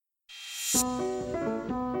What's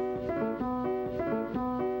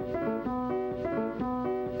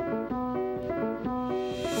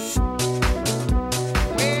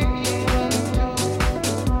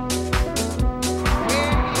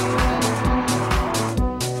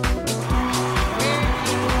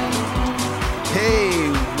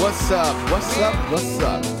up? What's up? What's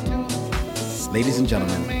up? Ladies and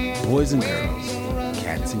gentlemen, boys and girls,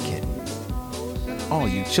 cats and kittens, all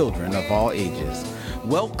you children of all ages,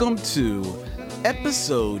 welcome to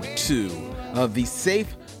episode 2 of the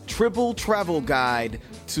Safe Tribble Travel Guide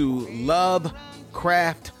to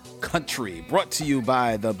Lovecraft Country, brought to you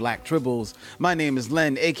by the Black Tribbles. My name is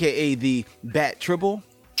Len, aka the Bat Tribble.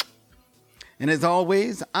 And as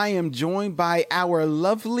always, I am joined by our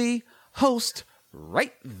lovely host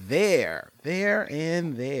right there. Right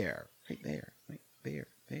there.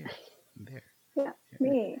 Yeah,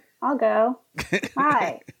 me. I'll go.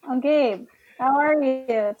 Hi, I'm Gabe. How are you?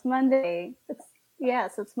 It's Monday.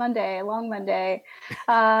 It's Monday, a long Monday.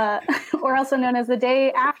 Or also known as the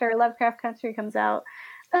day after Lovecraft Country comes out.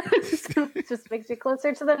 So it just makes you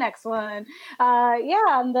closer to the next one.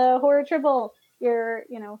 I'm the Horror Tribble, your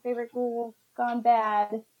favorite ghoul gone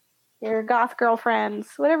bad, your goth girlfriends,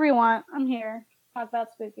 whatever you want. I'm here. Talk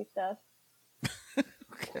about spooky stuff.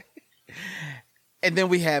 Okay. And then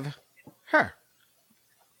we have her.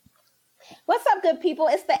 What's up, good people?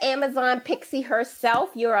 It's the Amazon Pixie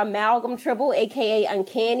herself, your Amalgam Tribble, a.k.a.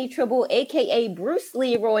 Uncanny Tribble, a.k.a. Bruce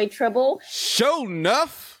Leroy Tribble. Show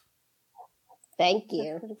enough. Thank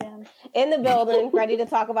you. In the building, ready to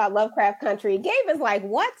talk about Lovecraft Country. Gabe is like,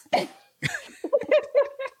 what?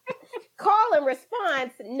 Call and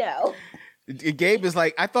response, no. Gabe is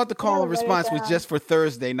like, I thought the call and response was just for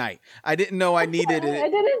Thursday night. I didn't know I needed it. I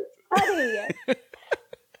didn't study.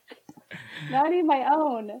 Now I need my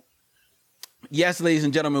own. Yes, ladies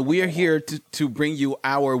and gentlemen, we are here to bring you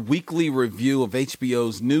our weekly review of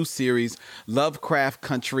HBO's new series, Lovecraft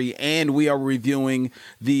Country, and we are reviewing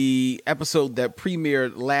the episode that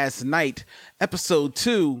premiered last night, episode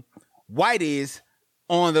 2, Whitey's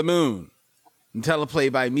on the Moon. Teleplay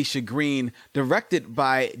by Misha Green, directed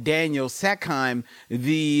by Daniel Sackheim.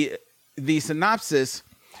 The synopsis: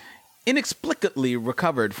 inexplicably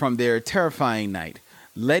recovered from their terrifying night,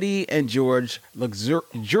 Letty and George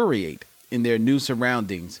luxuriate in their new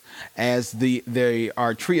surroundings as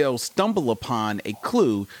our trio stumble upon a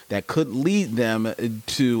clue that could lead them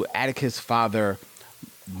to Atticus' father,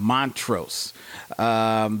 Montrose.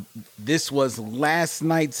 This was last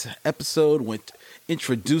night's episode, which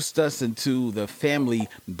introduced us into the family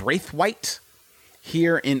Braithwaite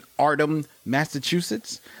here in Ardham,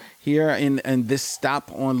 Massachusetts, here in this stop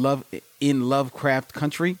on Lovecraft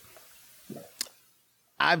Country.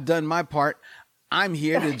 I've done my part. I'm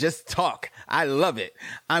here to just talk. I love it.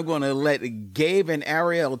 I'm going to let Gabe and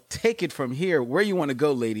Ariel take it from here. Where you want to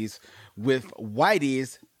go, ladies, with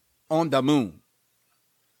Whitey's on the Moon?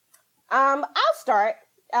 I'll start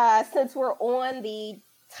since we're on the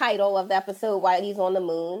title of the episode, Whitey's on the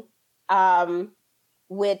Moon,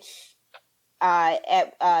 which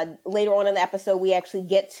later on in the episode we actually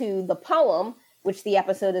get to the poem, which the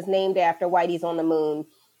episode is named after, Whitey's on the Moon.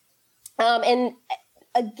 And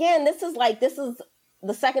again, this is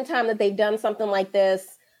the second time that they've done something like this.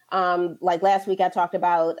 Like last week I talked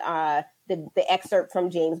about the excerpt from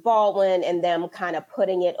James Baldwin and them kind of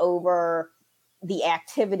putting it over the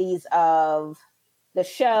activities of the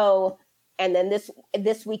show. And then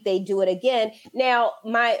this week they do it again. Now,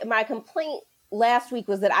 my complaint last week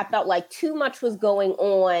was that I felt like too much was going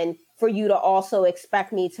on for you to also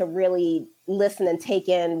expect me to really listen and take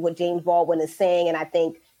in what James Baldwin is saying. And I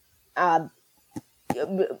think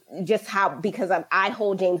just how, because I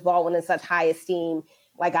hold James Baldwin in such high esteem,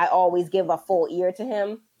 like I always give a full ear to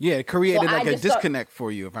him. Yeah, it created like a disconnect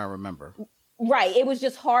for you, if I remember. Right. It was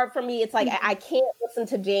just hard for me. It's like I can't listen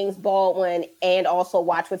to James Baldwin and also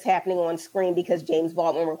watch what's happening on screen because James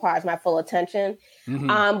Baldwin requires my full attention.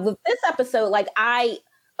 Mm-hmm. With this episode, like I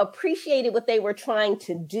appreciated what they were trying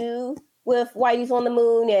to do with Whitey's on the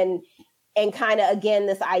Moon and kind of, again,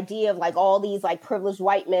 this idea of like all these like privileged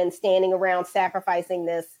white men standing around sacrificing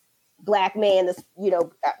this black man, this,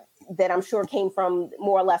 that I'm sure came from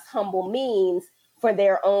more or less humble means for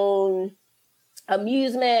their own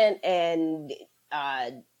amusement and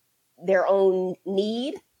their own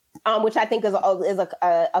need, which I think is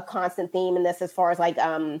a constant theme in this, as far as like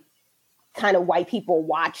kind of white people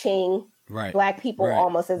watching black people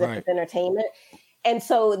almost as if it's entertainment. And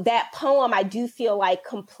so that poem, I do feel like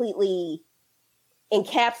completely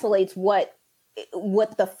encapsulates what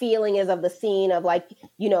the feeling is of the scene of like,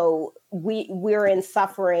 we're in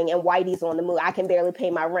suffering and Whitey's on the moon. I can barely pay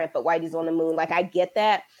my rent, but Whitey's on the moon. Like I get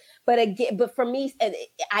that. but for me,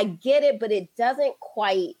 I get it, but it doesn't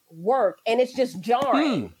quite work, and it's just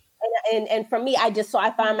jarring. And for me, I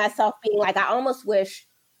find myself being like, I almost wish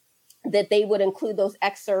that they would include those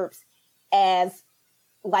excerpts as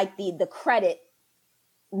like the credit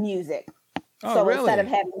music. Oh, so really? Instead of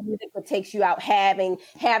having music that takes you out, having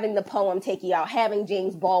the poem take you out, having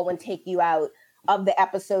James Baldwin take you out of the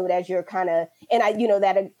episode as you're kind of, and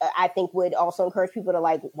I think would also encourage people to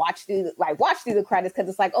like watch through the credits, because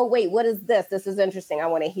it's like, oh wait, what is this? This is interesting. I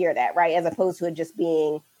want to hear that, right? As opposed to it just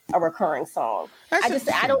being a recurring song. I don't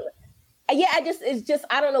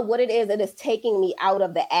know what it is that is taking me out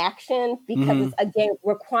of the action, because it's again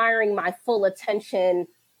requiring my full attention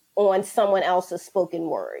on someone else's spoken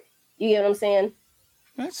word. You get what I'm saying?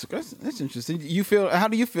 That's interesting. How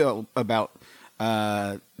do you feel about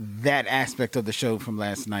that aspect of the show from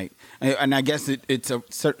last night? And I guess it's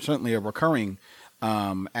certainly a recurring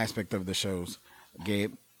aspect of the shows,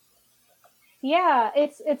 Gabe. Yeah,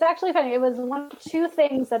 it's actually funny. It was two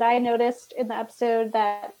things that I noticed in the episode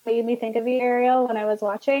that made me think of you, Ariel, when I was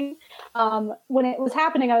watching. When it was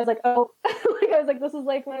happening, I was like, oh, this is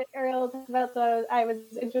like what Ariel talked about. So I was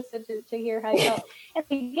interested to hear how you felt. At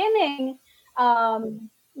the beginning,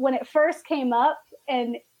 when it first came up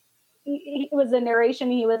and it was a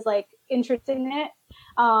narration, he was like interested in it.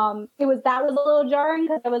 That was a little jarring,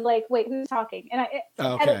 because I was like, wait, who's talking? And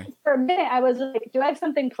for a minute I was like, do I have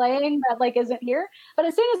something playing that like isn't here? But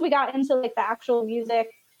as soon as we got into like the actual music,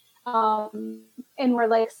 and we're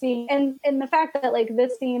like seeing, and the fact that like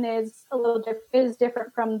this scene is a little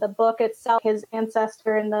different from the book itself, his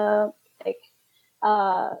ancestor and the like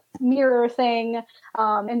mirror thing,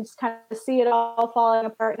 and just kind of see it all falling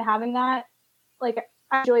apart and having that, like,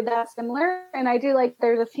 I enjoyed that similar. And I do like,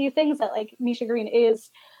 there's a few things that like Misha Green is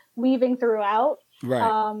weaving throughout,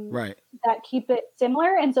 right, that keep it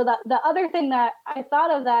similar. And so that the other thing that I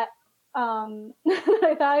thought of that I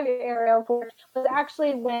thought of Ariel for was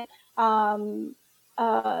actually when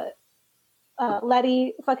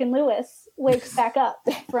Letty fucking Lewis wakes back up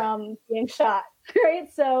from being shot.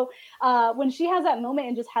 Right. So when she has that moment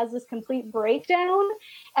and just has this complete breakdown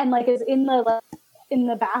and like is in the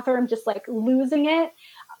bathroom just like losing it,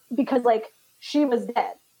 because like she was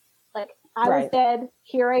dead. Like I was dead.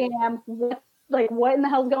 Here I am. What in the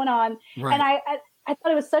hell's going on? Right. And I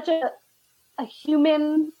thought it was such a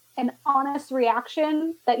human and honest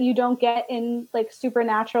reaction that you don't get in like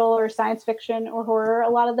supernatural or science fiction or horror. A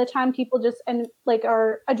lot of the time people just, and like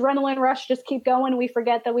our adrenaline rush, just keep going. We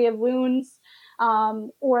forget that we have wounds,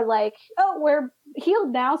 or like, oh, we're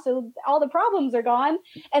healed now, so all the problems are gone.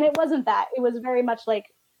 And it wasn't that. It was very much like,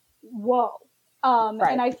 whoa.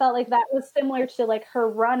 And I felt like that was similar to like her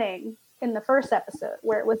running in the first episode,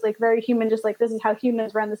 where it was like very human, just like, this is how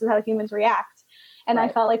humans run, this is how humans react. And I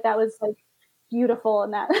felt like that was like beautiful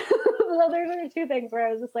in that. So there were two things where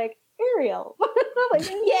I was just like, Ariel. Like,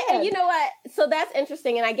 yeah, and you know what? So that's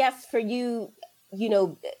interesting. And I guess for you, you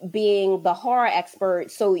know, being the horror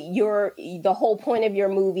expert, so the whole point of your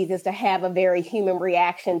movies is to have a very human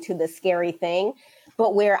reaction to the scary thing.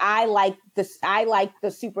 But where I like the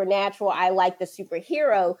supernatural, I like the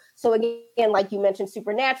superhero. So again, like you mentioned,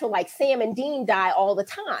 supernatural, like Sam and Dean die all the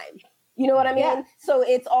time. You know what I mean? Yeah. So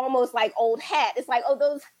it's almost like old hat. It's like,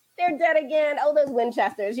 oh, they're dead again. Oh, those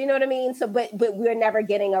Winchesters. You know what I mean? So, but we're never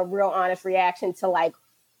getting a real honest reaction to like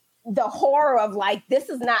the horror of like, this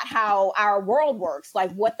is not how our world works.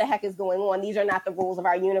 Like, what the heck is going on? These are not the rules of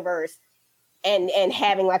our universe. And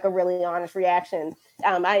having like a really honest reaction.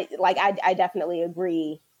 I definitely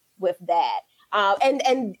agree with that.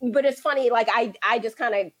 But it's funny, like I just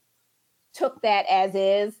kind of took that as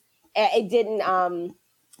is. It didn't,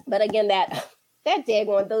 but again, that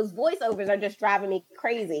daggone, those voiceovers are just driving me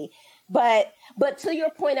crazy. But to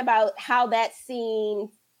your point about how that scene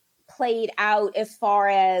played out as far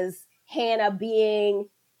as Hannah being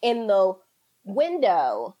in the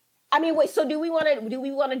window, I mean, wait, so do we want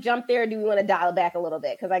to jump there, or do we want to dial back a little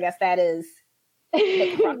bit? Because I guess that is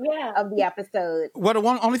the crux of the episode. Well, the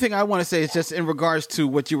only thing I want to say is just in regards to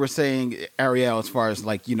what you were saying, Ariel, as far as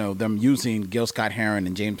like, you know, them using Gil Scott-Heron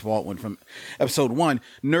and James Baldwin from episode 1.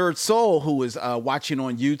 Nerd Soul, who is watching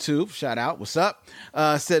on YouTube, shout out, what's up,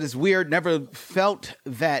 said it's weird, never felt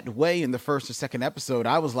that way in the first or second episode.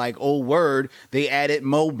 I was like, oh, word, they added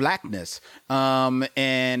Mo Blackness.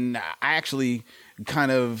 And I actually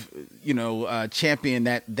kind of, you know, champion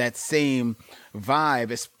that same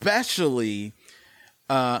vibe,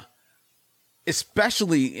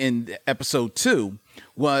 especially in episode 2,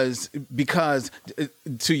 was because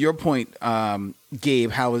to your point,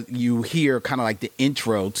 Gabe, how you hear kind of like the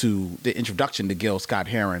introduction to Gil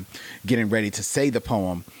Scott-Heron getting ready to say the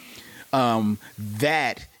poem,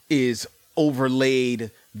 that is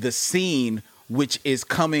overlaid the scene, which is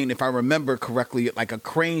coming, if I remember correctly, like a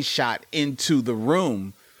crane shot into the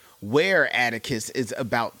room where Atticus is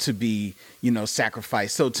about to be,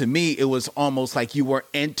 sacrificed. So to me, it was almost like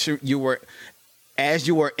as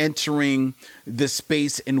you were entering the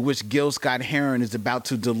space in which Gil Scott-Heron is about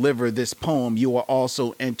to deliver this poem, you are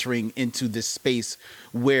also entering into this space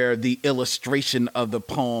where the illustration of the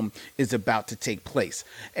poem is about to take place.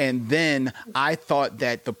 And then I thought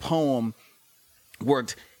that the poem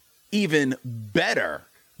worked even better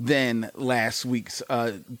than last week's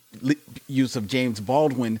use of James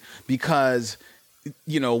Baldwin, because,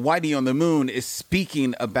 Whitey on the Moon is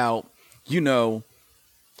speaking about,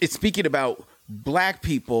 it's speaking about Black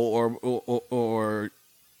people or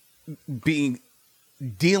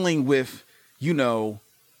dealing with,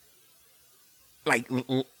 like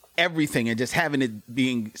everything, and just having it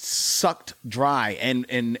being sucked dry,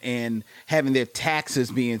 and having their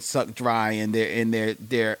taxes being sucked dry, and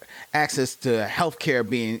their access to healthcare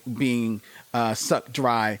being sucked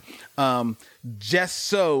dry, just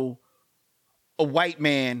so a white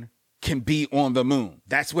man can be on the moon.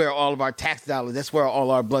 That's where all of our tax dollars, that's where all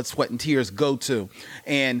our blood, sweat, and tears go to.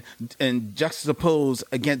 And juxtapose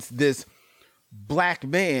against this Black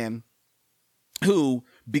man who,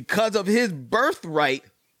 because of his birthright,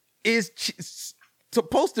 is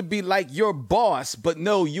supposed to be like your boss, but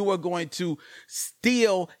no, you are going to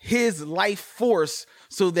steal his life force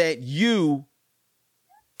so that you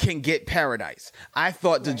can get paradise. I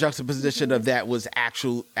thought the juxtaposition of that was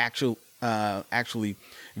actually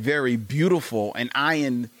very beautiful, and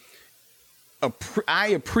I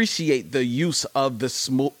appreciate the use of the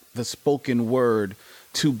spoken word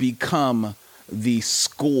to become the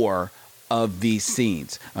score of these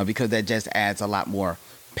scenes, because that just adds a lot more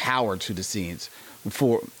power to the scenes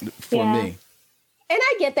for me. And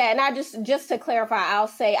I get that. And I just to clarify, I'll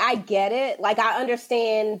say I get it. Like, I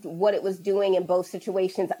understand what it was doing in both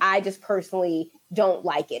situations. I just personally don't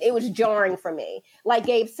like it. It was jarring for me. Like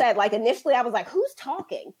Gabe said, like initially I was like, who's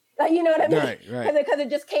talking? Like, you know what I mean? Right. Because it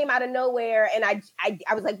just came out of nowhere. And I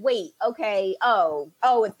was like, wait, okay. Oh,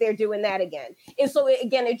 if they're doing that again. And so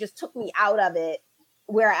it just took me out of it,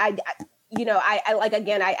 where I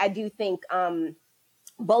do think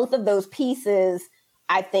both of those pieces,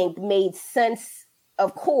 I think, made sense.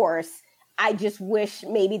 Of course, I just wish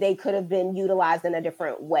maybe they could have been utilized in a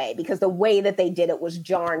different way, because the way that they did it was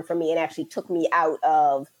jarring for me and actually took me out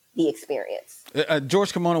of the experience.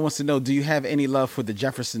 George Kimono wants to know, do you have any love for the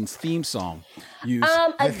Jeffersons theme song? Again,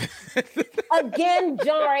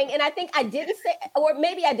 jarring. And I think I didn't say, or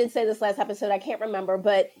maybe I did say this last episode, I can't remember,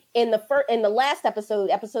 but in the last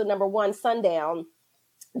episode number 1, Sundown,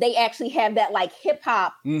 they actually have that like hip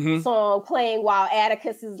hop song playing while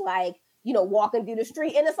Atticus is like, walking through the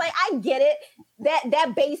street. And it's like, I get it.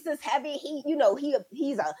 That bass is heavy. He's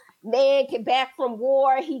a man get back from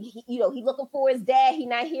war. He looking for his dad. He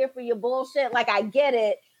not here for your bullshit. Like, I get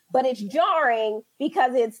it, but it's jarring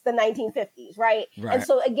because it's the 1950s, right? And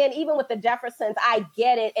so again, even with the Jeffersons, I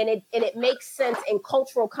get it. And it makes sense in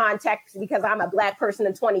cultural context because I'm a Black person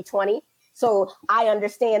in 2020. So I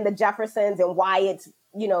understand the Jeffersons and why it's,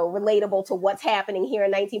 relatable to what's happening here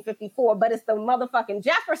in 1954, but it's the motherfucking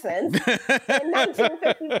Jeffersons in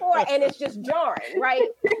 1954, and it's just jarring, right?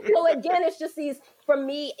 So again, it's just for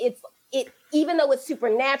me, even though it's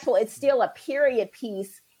supernatural, it's still a period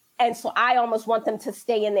piece, and so I almost want them to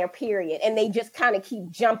stay in their period, and they just kind of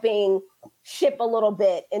keep jumping ship a little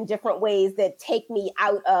bit in different ways that take me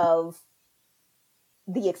out of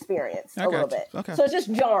the experience a little bit. Okay. So it's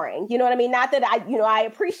just jarring. You know what I mean? Not that I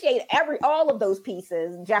appreciate all of those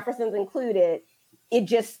pieces, Jefferson's included.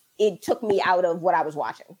 It took me out of what I was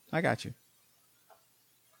watching. I got you.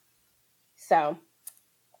 So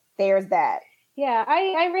there's that. Yeah,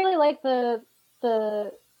 I really like the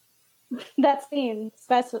that scene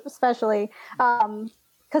especially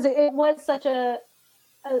because it was such a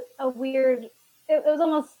weird. It was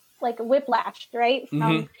almost like a whiplash, right?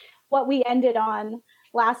 From what we ended on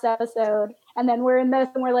last episode, and then we're in this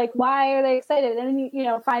and we're like, why are they excited? And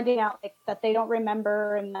then finding out like that they don't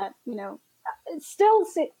remember, and that it still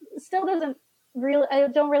doesn't really, I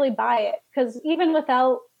don't really buy it, because even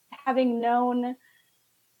without having known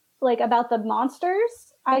like about the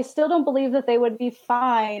monsters, I still don't believe that they would be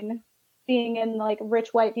fine being in like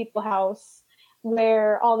rich white people house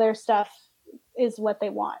where all their stuff is what they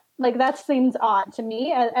want. Like, that seems odd to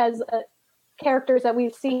me as characters that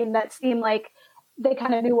we've seen that seem like they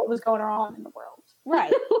kind of knew what was going on in the world.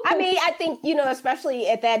 Right. I mean, I think, especially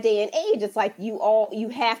at that day and age, it's like you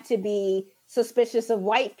have to be suspicious of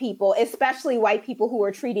white people, especially white people who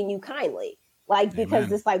are treating you kindly. like, because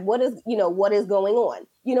Amen. it's like, what is going on?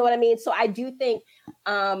 You know what I mean? So I do think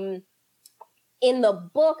in the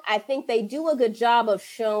book, I think they do a good job of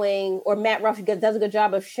showing, or Matt Ruff does a good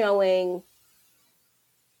job of showing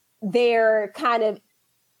their kind of,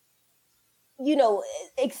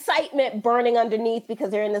 excitement burning underneath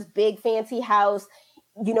because they're in this big fancy house.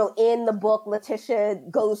 In the book, Letitia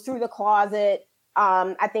goes through the closet.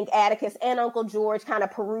 I think Atticus and Uncle George kind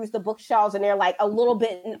of peruse the bookshelves and they're like a little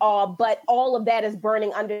bit in awe, but all of that is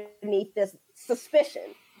burning underneath this suspicion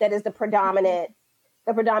that is the predominant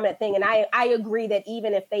thing. And I agree that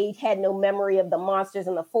even if they had no memory of the monsters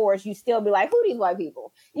in the forest, you still be like, who are these white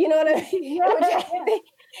people? You know what I mean?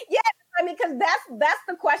 Yeah. I mean, because that's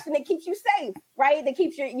the question that keeps you safe, right? That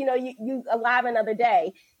keeps you alive another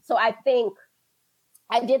day. So I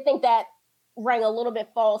did think that rang a little bit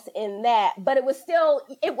false in that, but it was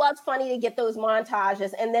funny to get those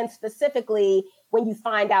montages. And then specifically when you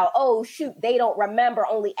find out, oh shoot, they don't remember,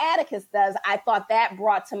 only Atticus does. I thought that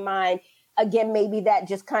brought to mind, again, maybe that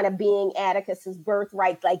just kind of being Atticus's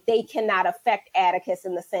birthright, like they cannot affect Atticus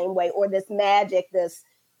in the same way, or this magic, this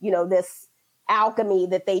alchemy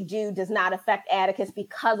that they do does not affect Atticus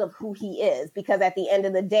because of who he is. Because at the end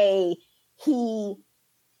of the day, he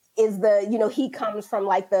is he comes from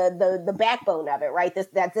like the backbone of it, right?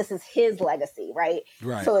 This is his legacy, right?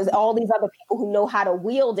 Right. So it's all these other people who know how to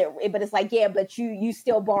wield it, but it's like, yeah, but you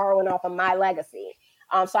still borrowing off of my legacy.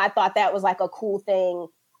 So I thought that was like a cool thing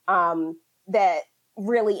that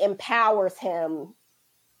really empowers him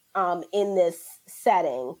in this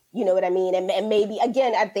setting, you know what I mean? And maybe,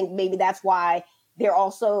 again, I think maybe that's why they're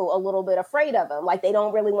also a little bit afraid of him. Like they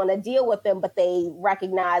don't really want to deal with him, but they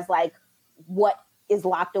recognize like what is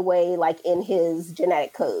locked away like in his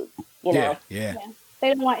genetic code, Yeah.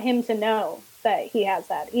 They don't want him to know that he has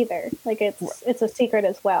that either. Like it's a secret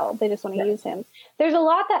as well. They just want to use him. There's a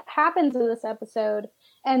lot that happens in this episode.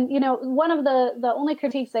 And, one of the only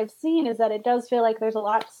critiques I've seen is that it does feel like there's a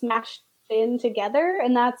lot smashed in together.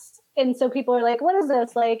 And so people are like, what is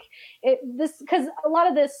this? Like because a lot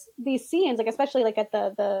of these scenes, like, especially like at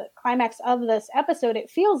the climax of this episode, it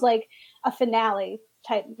feels like a finale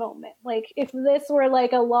type moment. Like if this were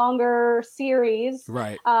like a longer series,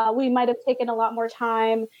 right, we might have taken a lot more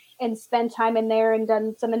time and spent time in there and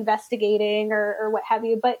done some investigating or what have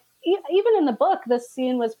you. But even in the book, this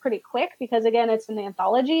scene was pretty quick because, again, it's an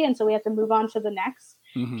anthology, and so we have to move on to the next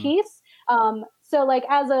piece. So, like,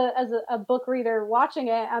 as a book reader watching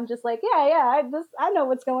it, I'm just like, I know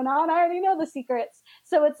what's going on. I already know the secrets.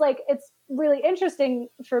 So it's like it's really interesting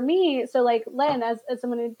for me. So, like, Len, as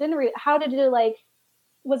someone who didn't read, how did you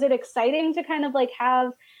was it exciting to kind of like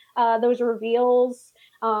have those reveals?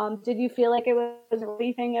 Did you feel like it was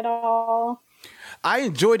anything at all? I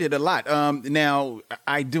enjoyed it a lot. Now,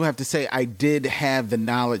 I do have to say I did have the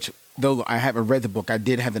knowledge, though I haven't read the book, I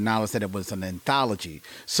did have the knowledge that it was an anthology.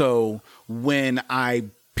 So when I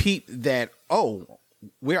peeped that,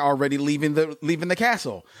 we're already leaving the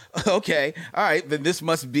castle. Okay. All right. Then this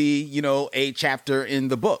must be, a chapter in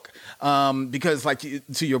the book. Because like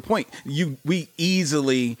to your point, we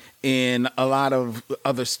easily in a lot of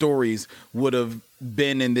other stories would have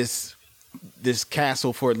been in this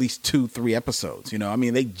castle for at least 2-3 episodes. I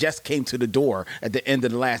mean, they just came to the door at the end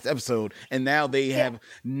of the last episode, and now they have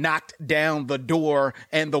knocked down the door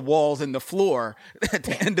and the walls and the floor at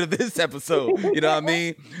the end of this episode. You know what I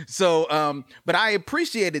mean? So, but I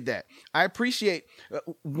appreciated that. I appreciate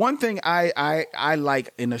one thing I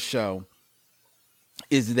like in a show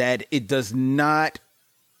is that it does not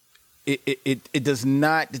it does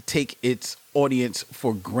not take its audience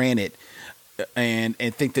for granted and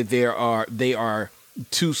think that they are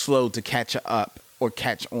too slow to catch up or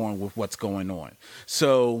catch on with what's going on.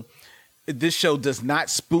 So this show does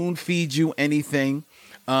not spoon feed you anything.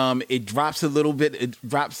 It drops a little bit. It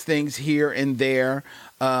drops things here and there.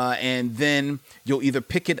 And then you'll either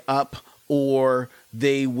pick it up or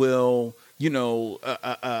they will,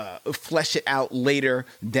 flesh it out later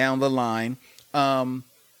down the line.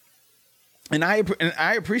 And I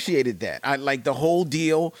appreciated that. I like the whole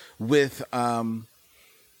deal with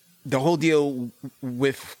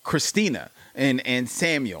Christina and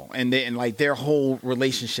Samuel and like their whole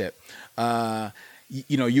relationship.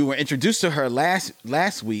 You were introduced to her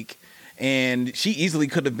last week, and she easily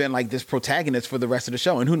could have been like this protagonist for the rest of the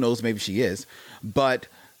show, and who knows, maybe she is. But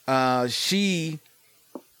she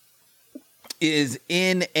is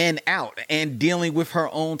in and out and dealing with her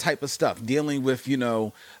own type of stuff, dealing with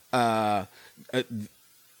the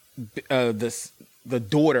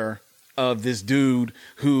daughter of this dude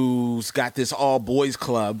who's got this all boys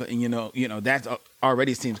club, and that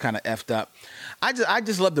already seems kind of effed up. I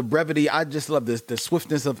just love the brevity. I just love the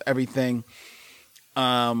swiftness of everything.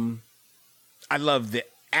 I love the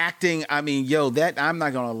acting. I mean, that I'm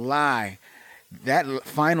not gonna lie, that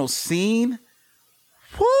final scene,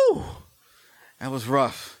 whoo, that was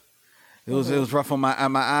rough. It was rough on my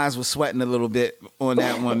eyes were sweating a little bit on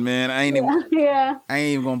that one, man. I ain't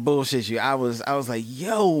even gonna bullshit you. I was like,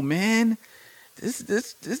 yo, man, this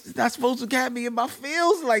is not supposed to have me in my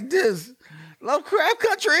feels like this. Lovecraft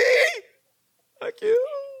Country, like you.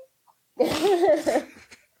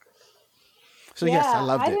 So yes, I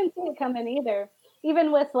loved it. I didn't see it coming either.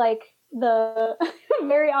 Even with like the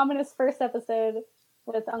very ominous first episode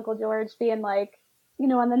with Uncle George being like,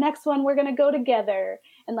 on the next one we're gonna go together,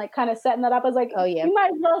 and like kind of setting that up. I was like, oh yeah, you might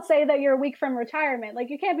as well say that you're a week from retirement. Like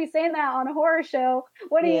you can't be saying that on a horror show.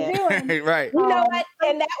 What are you doing? Right. You know what?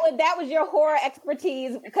 And that was your horror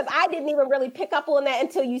expertise, because I didn't even really pick up on that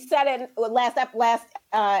until you said it last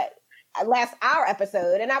our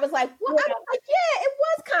episode, and I was like, well, I was like, yeah, it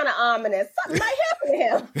was kind of ominous. Something might happen to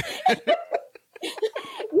him.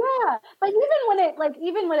 Yeah, but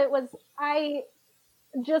even when it was, I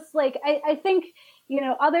just like I think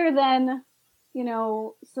other than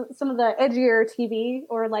some of the edgier TV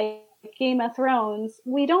or like Game of Thrones,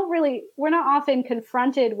 we're not often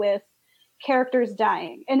confronted with characters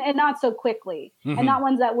dying, and not so quickly, and not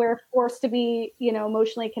ones that we're forced to be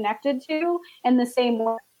emotionally connected to in the same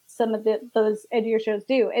way some of those edgier shows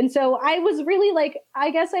do. And so I was really like,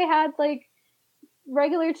 I guess I had like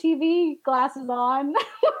regular TV glasses on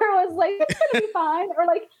where I was like, it's gonna be fine, or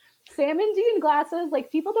like Sam and Dean glasses,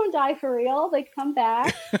 like people don't die for real, like come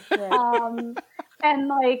back. And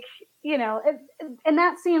like and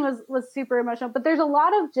that scene was super emotional, but there's a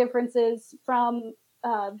lot of differences from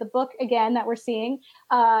the book again that we're seeing,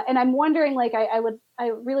 and I'm wondering, like I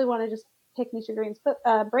really want to just pick Misha Green's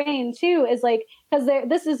brain too, is like, because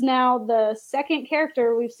this is now the second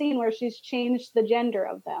character we've seen where she's changed the gender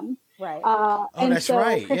of them, right? And that's so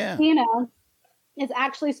right. Christina is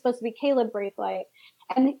actually supposed to be Caleb Braithwaite,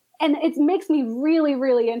 and it makes me really,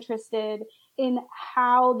 really interested in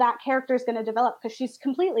how that character is going to develop, because she's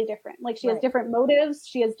completely different. Like she has different motives,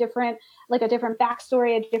 she has a different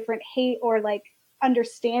backstory, a different hate or like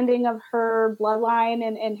understanding of her bloodline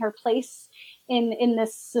and her place in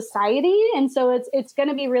this society. And so it's going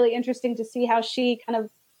to be really interesting to see how she kind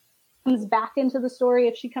of comes back into the story,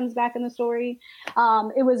 if she comes back in the story.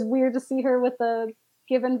 It was weird to see her with the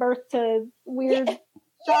giving birth to weird.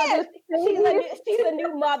 Yeah, she's a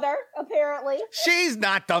new mother, apparently. She's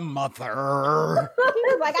not the mother. She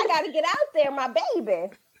was like, I got to get out there, my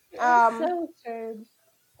baby. So true.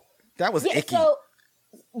 That was icky. So,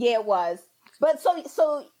 yeah, it was. But so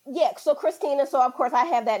Christina, so of course I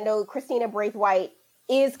have that note. Christina Braithwaite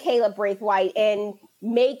is Caleb Braithwaite, and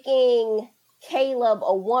making Caleb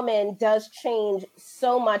a woman does change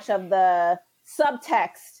so much of the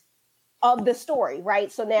subtext of the story,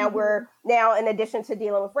 right? So now we're in addition to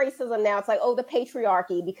dealing with racism, now it's like, the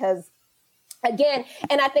patriarchy, because again,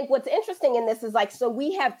 and I think what's interesting in this is like, so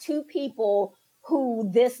we have two people who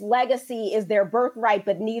this legacy is their birthright,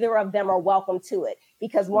 but neither of them are welcome to it,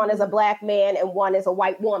 because one is a Black man and one is a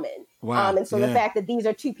white woman. Wow. And so the fact that these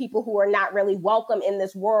are two people who are not really welcome in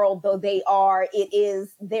this world, though it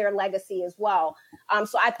is their legacy as well.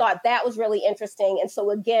 So I thought that was really interesting. And so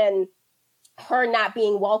again, her not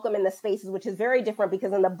being welcome in the spaces, which is very different,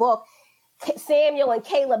 because in the book, Samuel and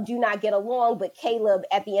Caleb do not get along, but Caleb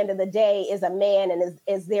at the end of the day is a man and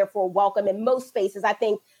is therefore welcome in most spaces. I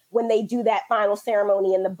think when they do that final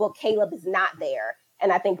ceremony in the book, Caleb is not there.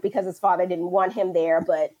 And I think because his father didn't want him there,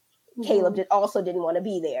 but Caleb also didn't want to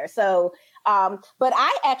be there. So, but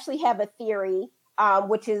I actually have a theory,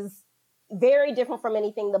 which is very different from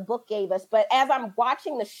anything the book gave us. But as I'm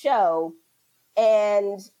watching the show,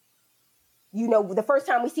 and, the first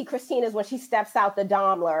time we see Christina is when she steps out the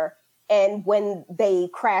Daimler, and when they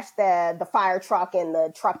crash the fire truck and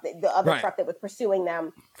the truck, the other truck that was pursuing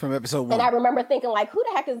them. From episode 1. And I remember thinking, like, who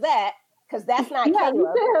the heck is that? Because that's not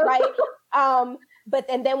Caleb, right?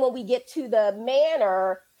 And then when we get to the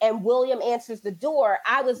manor and William answers the door,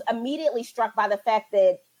 I was immediately struck by the fact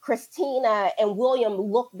that Christina and William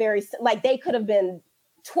look very, like they could have been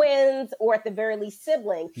twins or at the very least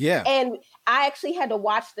siblings. Yeah. And I actually had to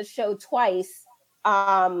watch the show twice.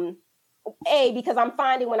 Because I'm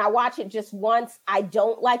finding when I watch it just once, I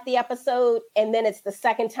don't like the episode. And then it's the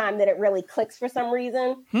second time that it really clicks for some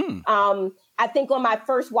reason. I think on my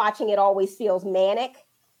first watching, it always feels manic,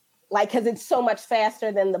 like, because it's so much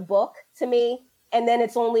faster than the book to me. And then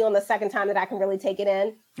it's only on the second time that I can really take it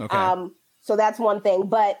in. Okay. So that's one thing.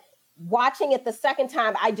 But watching it the second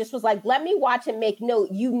time, I just was like, let me watch and make note.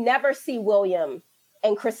 You never see William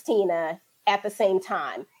and Christina at the same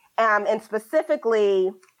time. And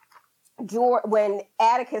specifically, when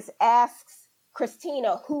Atticus asks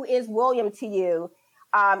Christina, "Who is William to you?"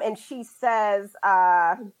 And she says,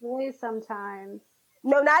 "Boy sometimes."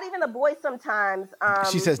 No, not even a boy sometimes.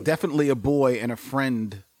 She says definitely a boy and a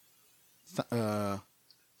friend,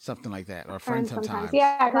 something like that, or a friend sometimes.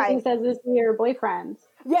 Yeah, because he says this is your boyfriend.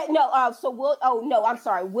 Yeah, no. I'm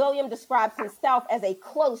sorry. William describes himself as a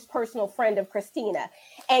close personal friend of Christina,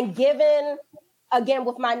 and given, again,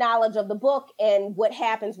 with my knowledge of the book and what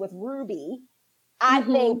happens with Ruby, I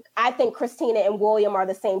think Christina and William are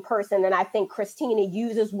the same person, and I think Christina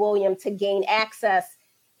uses William to gain access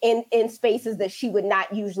in spaces that she would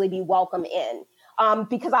not usually be welcome in.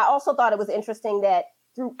 Because I also thought it was interesting that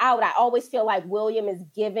throughout, I always feel like William is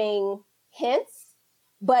giving hints,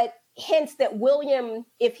 but hints that William,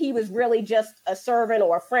 if he was really just a servant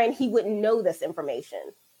or a friend, he wouldn't know this information.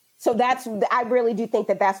 So I really do think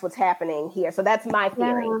that that's what's happening here. So that's my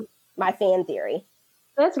theory, my fan theory.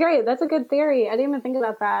 That's great. That's a good theory. I didn't even think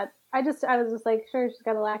about that. I was just like, sure, she's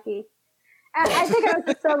got a lackey. And I think I was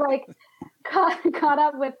just so like caught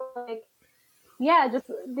up with like, yeah, just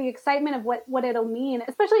the excitement of what it'll mean,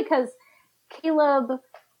 especially because Caleb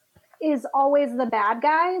is always the bad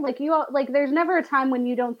guy. There's never a time when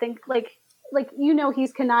you don't think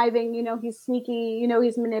he's conniving, he's sneaky,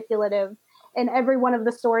 he's manipulative. In every one of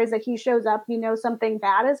the stories that he shows up, something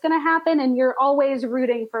bad is going to happen, and you're always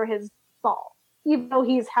rooting for his fall, even though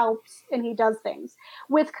he's helped and he does things.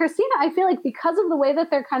 With Christina, I feel like because of the way that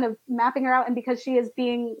they're kind of mapping her out, and because she is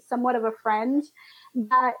being somewhat of a friend,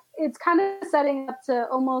 that it's kind of setting up to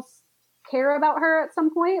almost care about her at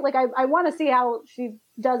some point. Like I want to see how she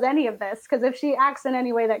does any of this, because if she acts in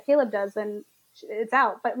any way that Caleb does, then it's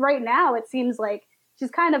out. But right now it seems like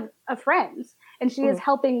she's kind of a friend, and she is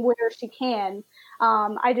helping where she can.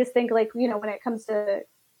 I just think when it comes to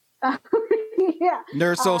yeah.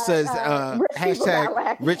 Nerd Soul says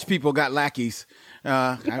hashtag rich people got lackeys.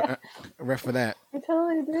 I ref for that. I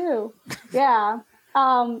totally do. Yeah.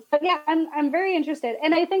 But yeah, I'm very interested.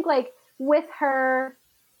 And I think with her,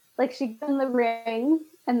 she got in the ring,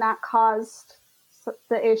 and that caused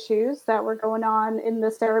the issues that were going on in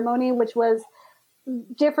the ceremony, which was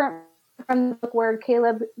different from the book where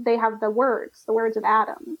Caleb, they have the words of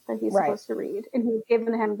Adam that he's supposed to read. And he's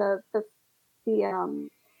given him the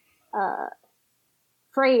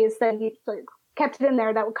phrase that he kept it in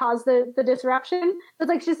there that would cause the disruption.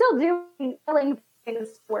 But she's still doing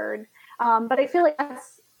this word. But I feel like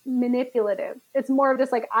that's manipulative. It's more of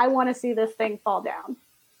just I want to see this thing fall down.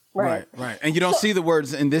 Right. And you don't see the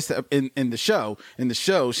words in this in the show. In the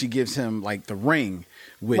show, she gives him the ring,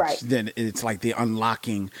 which then it's the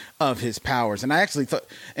unlocking of his powers. And I actually thought,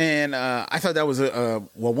 I thought that was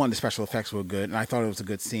one, the special effects were good, and I thought it was a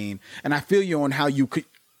good scene. And I feel you on how you could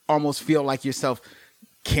almost feel like yourself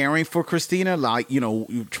caring for Christina,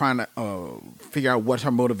 you're trying to figure out what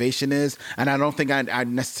her motivation is. And I don't think I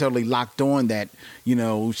necessarily locked on that,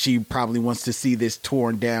 she probably wants to see this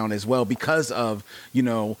torn down as well, because of,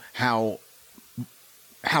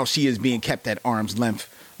 how she is being kept at arm's length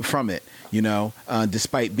from it,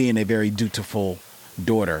 despite being a very dutiful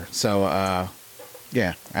daughter. So,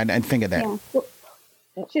 yeah, I didn't think of that. Yeah.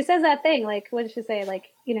 She says that thing, what did she say?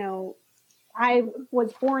 I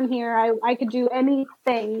was born here. I could do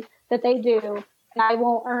anything that they do, and I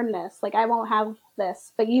won't earn this. I won't have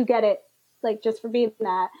this, but you get it, just for being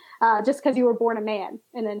that, just because you were born a man.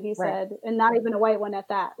 And then he said, and not even a white one at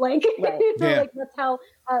that. That's how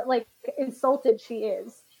insulted she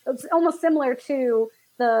is. It's almost similar to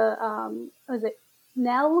the was it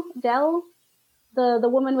Dell, the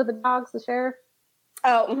woman with the dogs, the sheriff.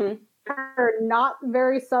 Oh, mm-hmm. Her not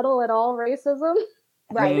very subtle at all racism.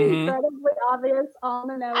 Right. Mm-hmm. Incredibly obvious on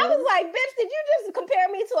the nose. I was like, bitch, did you just compare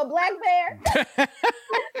me to a black bear?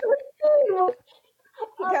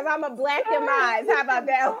 Because I'm a black in my eyes. How about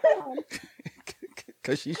that?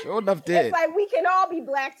 Because she sure enough did. It's we can all be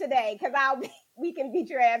black today, because we can beat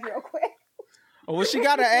your ass real quick. Oh, well, she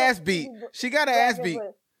got her ass beat. She got her ass beat.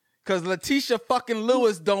 Because Letitia fucking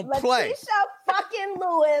Lewis don't play. Letitia fucking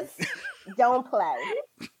Lewis don't play.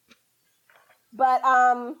 But,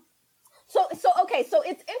 So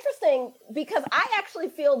it's interesting because I actually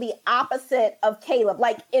feel the opposite of Caleb,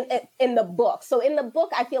 in the book. So in the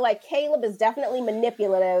book, I feel like Caleb is definitely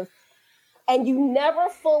manipulative, and you never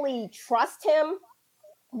fully trust him,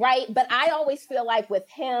 right? But I always feel like with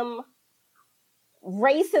him,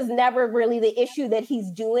 race is never really the issue, that he's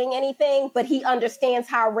doing anything, but he understands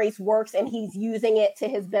how race works and he's using it to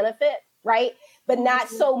his benefit, right? But not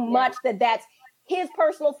so much that that's his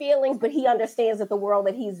personal feelings, but he understands that the world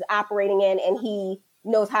that he's operating in, and he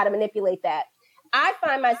knows how to manipulate that. I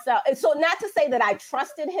find myself, so not to say that I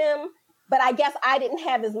trusted him, but I guess I didn't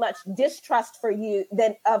have as much distrust for you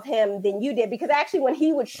of him than you did, because actually when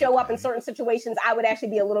he would show up in certain situations, I would actually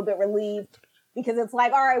be a little bit relieved, because it's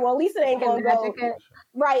like, all right, well, at least it ain't going to go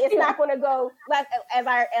right. It's not going to go as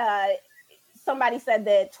somebody said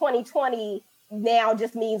that 2020 now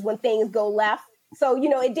just means when things go left. So,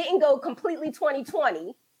 it didn't go completely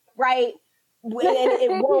 2020, right? And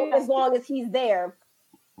it won't as long as he's there.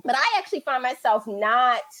 But I actually find myself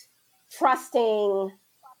not trusting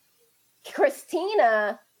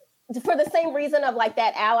Christina for the same reason of like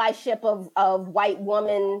that allyship of white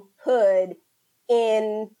womanhood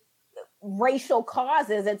in racial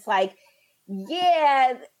causes. It's like,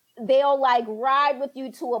 yeah, they'll like ride with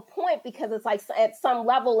you to a point, because it's like at some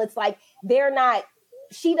level, it's like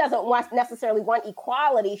she doesn't necessarily want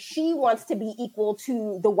equality. She wants to be equal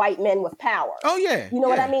to the white men with power. Oh yeah. You know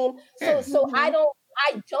what I mean? So I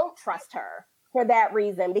don't trust her for that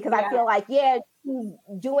reason, because I feel like, she's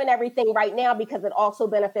doing everything right now because it also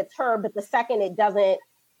benefits her. But the second it doesn't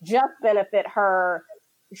just benefit her,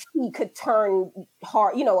 she could turn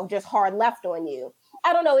hard, just hard left on you.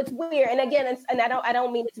 I don't know. It's weird. And again, I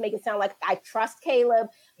don't mean it to make it sound like I trust Caleb,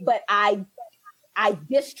 but I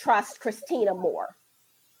distrust Christina more.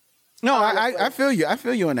 No, I feel you. I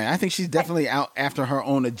feel you on that. I think she's definitely out after her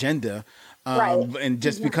own agenda. Right. And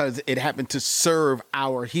just because it happened to serve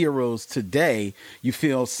our heroes today, you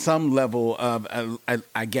feel some level of,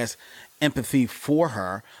 I guess, empathy for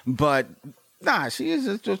her. But nah, she is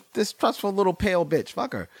just a distrustful little pale bitch.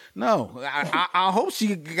 Fuck her. No, I hope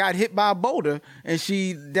she got hit by a boulder and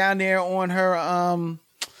she down there on her, oh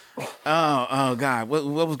God, what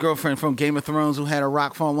was girlfriend from Game of Thrones who had a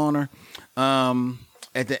rock fall on her?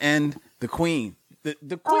 At the end, the queen. The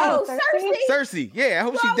queen. Oh, Cersei. Yeah, I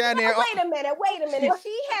hope she's down there. Wait a minute.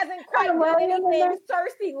 She hasn't quite done anything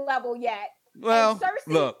Cersei level yet. Well,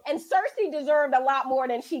 and Cersei deserved a lot more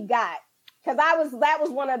than she got. Because that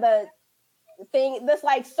was one of the things. This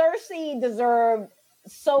like Cersei deserved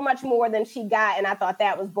so much more than she got, and I thought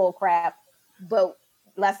that was bullcrap. But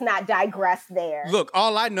let's not digress there. Look,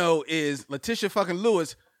 all I know is Letitia fucking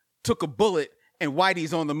Lewis took a bullet and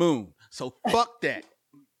Whitey's on the moon. So fuck that.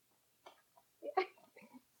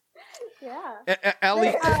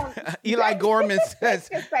 Yeah. Eli Gorman says,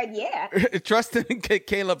 yeah. Trusting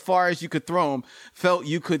Caleb far as you could throw him, felt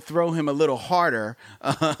you could throw him a little harder.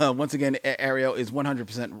 Once again, Ariel is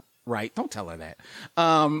 100% right. Don't tell her that.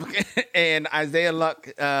 And Isaiah Luck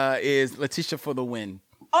is Letitia for the win.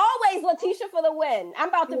 Always Letitia for the win. I'm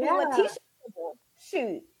about to be Letitia.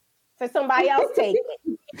 Shoot. For somebody else take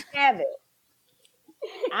it. Have it.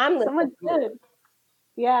 I'm someone good.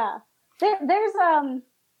 Yeah. There's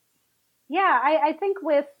I think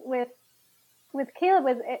with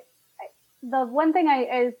Caleb, the one thing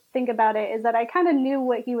I think about it is that I kind of knew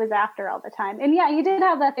what he was after all the time. And yeah, he did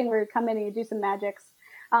have that thing where he'd come in and he'd do some magics.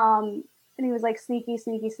 And he was like sneaky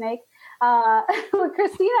snake. With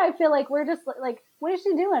Christina, I feel like we're just like, what is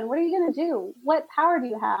she doing? What are you going to do? What power do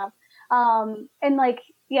you have? And like,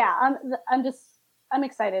 yeah, I'm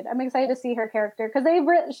excited. I'm excited to see her character, because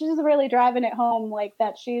she's really driving it home, like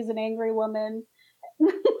that she's an angry woman,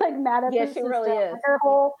 like mad at her sister. Really is.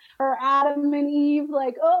 Her Adam and Eve,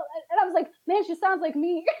 like, oh, and I was like, man, she sounds like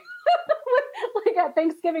me. Like at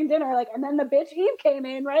Thanksgiving dinner, like, and then the bitch Eve came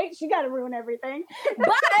in, right? She got to ruin everything.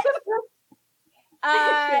 But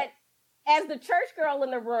as the church girl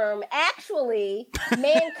in the room, actually,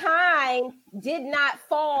 mankind did not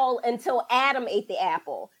fall until Adam ate the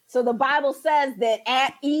apple. So the Bible says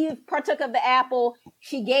that Eve partook of the apple,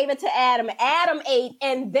 she gave it to Adam, Adam ate,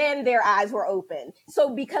 and then their eyes were open.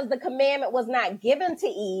 So because the commandment was not given to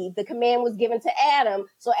Eve, the command was given to Adam,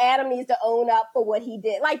 so Adam needs to own up for what he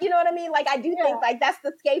did. Like, you know what I mean? Like, I do think, like, that's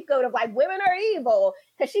the scapegoat of, like, women are evil,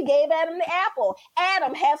 because she gave Adam the apple.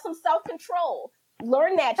 Adam, have some self-control.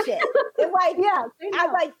 Learn that shit. It's like, yeah,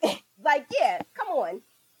 I like, yeah, come on.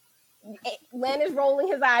 Len is rolling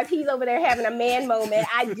his eyes. He's over there having a man moment.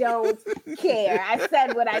 I don't care. I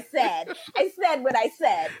said what I said.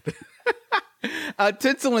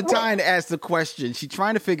 Tinsel and Tyne asked the question. She's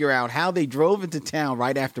trying to figure out how they drove into town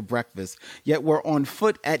right after breakfast, yet were on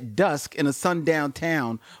foot at dusk in a sundown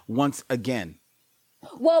town once again.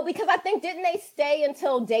 Well, because I think, didn't they stay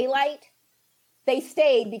until daylight? They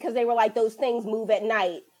stayed because they were like, those things move at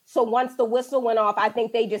night. So once the whistle went off, I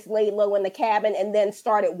think they just laid low in the cabin and then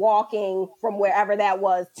started walking from wherever that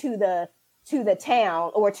was to the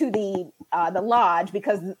town, or to the lodge,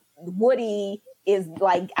 because Woody is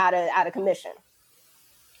like out of commission.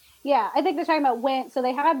 Yeah, I think they're talking about so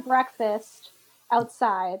they had breakfast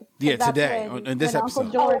outside. Yeah, today in this episode.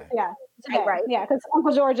 Uncle George, today. Right. Yeah, because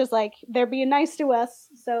Uncle George is like, they're being nice to us,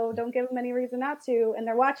 so don't give them any reason not to, and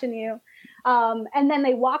they're watching you. And then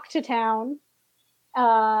they walk to town,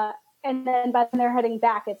 and then by the time they're heading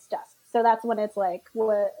back, it's dusk. So that's when it's like,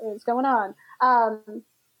 what is going on?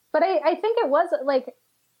 But I think it was like,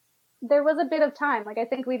 there was a bit of time. Like, I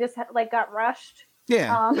think we just like got rushed.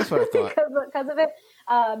 Yeah, that's what I thought. because of it.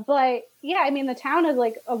 But yeah, I mean, the town is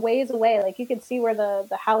like a ways away. Like, you could see where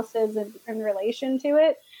the house is in relation to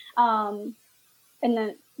it. And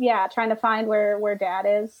then, yeah, trying to find where dad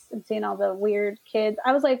is and seeing all the weird kids.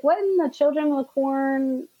 I was like, what in the Children of the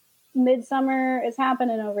Corn Midsummer is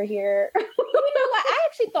happening over here? You know what? I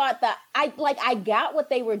actually thought that I got what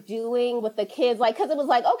they were doing with the kids, like, because it was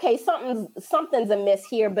like, okay, something's amiss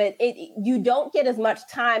here, but you don't get as much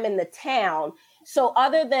time in the town. So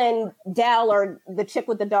other than Dell or the chick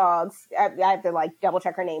with the dogs, I have to like double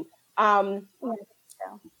check her name.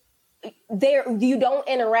 There, you don't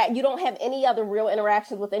interact. You don't have any other real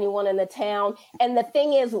interactions with anyone in the town. And the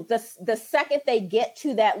thing is, the second they get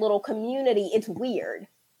to that little community, it's weird.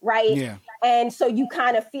 Right. Yeah. And so you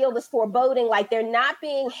kind of feel this foreboding, like they're not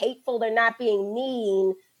being hateful, they're not being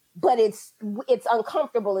mean, but it's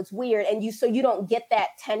uncomfortable, it's weird. And you don't get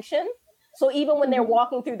that tension. So even when they're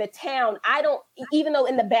walking through the town, even though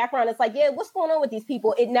in the background it's like, yeah, what's going on with these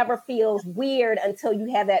people? It never feels weird until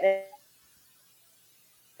you have that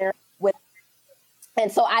with.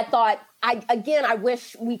 And so I thought, I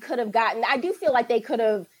wish we could have I do feel like they could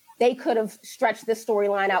have stretched this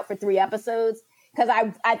storyline out for 3 episodes. Because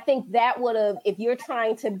I think that would have, if you're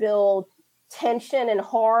trying to build tension and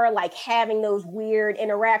horror, like having those weird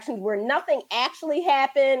interactions where nothing actually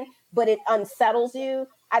happened, but it unsettles you,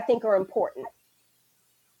 I think are important.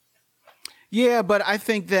 Yeah, but I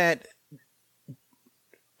think that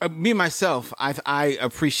me myself, I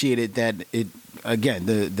appreciated that it, again,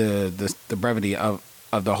 the brevity of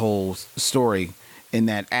the whole story in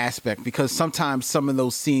that aspect, because sometimes some of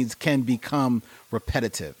those scenes can become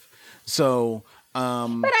repetitive. So. But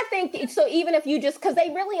I think so. Even if you because they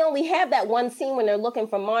really only have that one scene when they're looking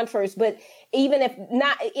for Montrose. But even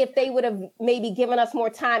if they would have maybe given us more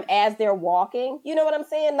time as they're walking, you know what I'm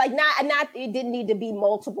saying? Like not it didn't need to be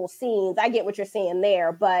multiple scenes. I get what you're saying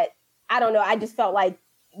there, but I don't know. I just felt like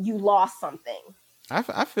you lost something.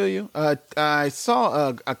 I feel you. I saw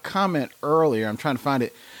a comment earlier. I'm trying to find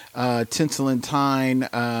it.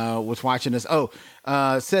 Tinselentine was watching this.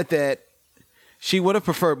 Said that she would have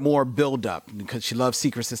preferred more build-up because she loves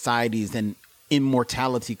secret societies and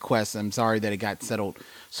immortality quests. I'm sorry that it got settled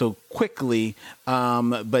so quickly,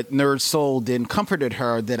 but Nerd Soul then comforted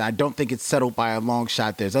her that I don't think it's settled by a long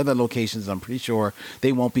shot. There's other locations I'm pretty sure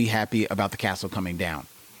they won't be happy about the castle coming down.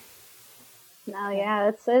 No, yeah,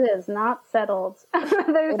 it is not settled.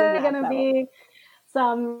 There's going to be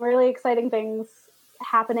some really exciting things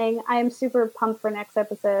happening. I am super pumped for next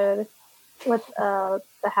episode with the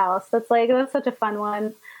house. That's such a fun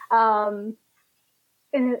one. And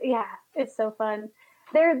yeah, it's so fun.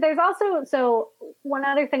 There's also one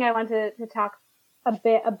other thing I wanted to talk a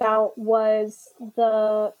bit about was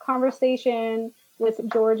the conversation with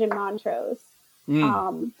George and Montrose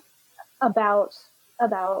about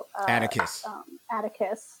Atticus.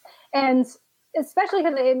 Atticus, and especially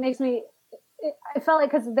because it makes me. I felt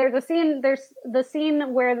like because there's the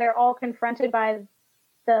scene where they're all confronted by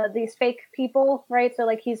these fake people, right? So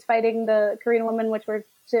like he's fighting the Korean woman, which we're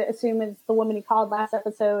to assume is the woman he called last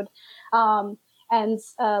episode. And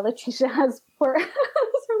Letitia has her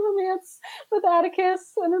romance with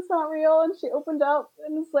Atticus, and it's not real. And she opened up,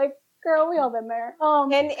 and it's like, girl, we all been there.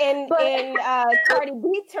 In Cardi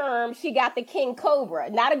B terms, she got the king cobra,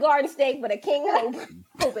 not a garden snake, but a king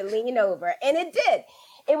cobra leaning over, and it did.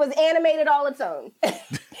 It was animated all its own.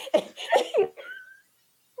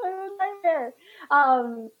 Nightmare.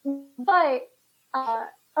 But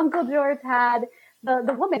Uncle George had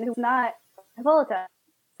the woman who's not Hippolyta.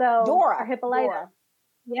 So Dora. Hippolyta.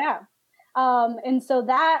 Yeah. And so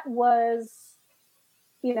that was,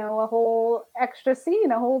 a whole extra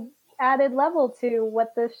scene, a whole added level to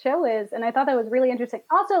what this show is. And I thought that was really interesting.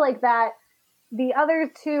 Also, like that the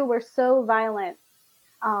other two were so violent.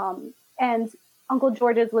 And Uncle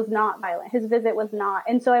George's was not violent. His visit was not.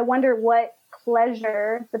 And so I wonder what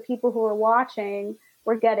pleasure the people who were watching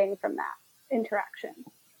were getting from that interaction.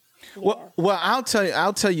 Well, I'll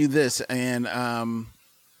tell you this, and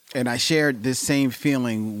I shared this same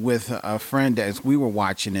feeling with a friend as we were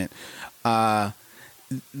watching it,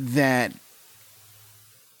 that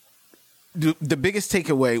the biggest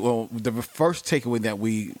takeaway, the first takeaway that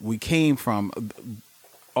we came from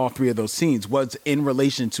all three of those scenes was in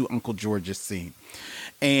relation to Uncle George's scene.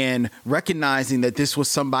 And recognizing that this was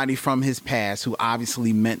somebody from his past who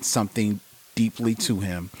obviously meant something deeply to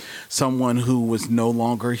him, someone who was no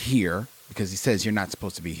longer here, because he says, you're not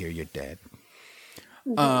supposed to be here, you're dead.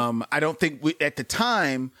 I don't think at the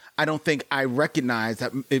time, I don't think I recognized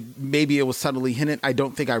that maybe it was subtly hinted. I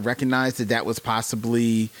don't think I recognized that was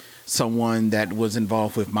possibly someone that was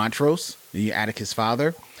involved with Montrose, the Atticus'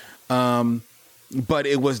 father. But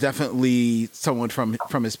it was definitely someone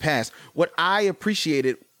from his past. What I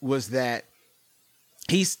appreciated was that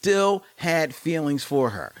he still had feelings for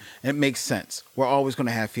her. It makes sense. We're always going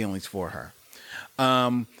to have feelings for her.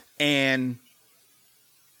 And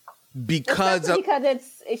because it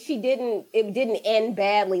didn't end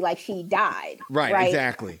badly, like she died. Right?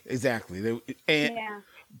 Exactly.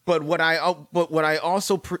 But what I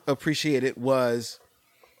also appreciated was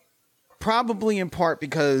probably in part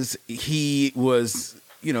because he was,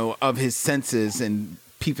 of his senses and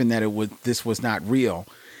peeping that this was not real.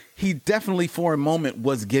 He definitely for a moment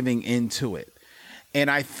was giving into it.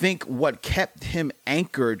 And I think what kept him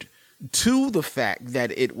anchored to the fact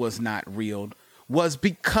that it was not real was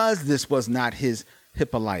because this was not his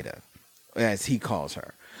Hippolyta, as he calls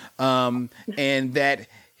her. And that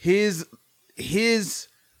his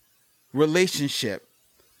relationship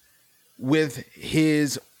with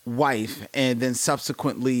his wife and then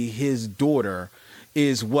subsequently his daughter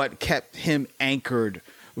is what kept him anchored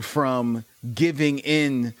from giving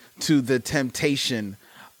in to the temptation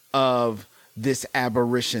of this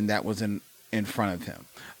aberration that was in front of him.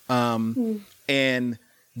 And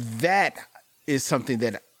that is something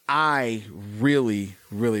that I really,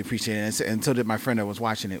 really appreciate. And so did my friend that was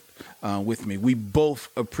watching it with me. We both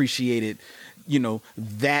appreciated,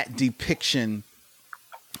 that depiction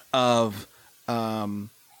of,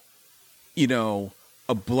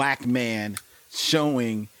 a black man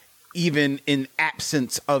showing, even in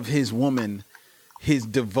absence of his woman, his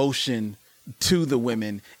devotion to the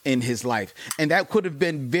women in his life. And that could have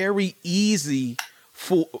been very easy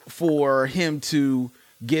for him to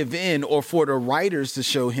give in, or for the writers to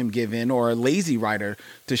show him give in, or a lazy writer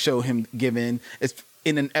to show him give in. It's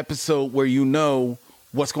in an episode where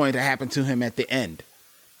what's going to happen to him at the end.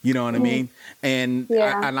 You know what I mean? And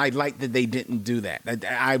I like that they didn't do that.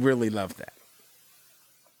 I really love that.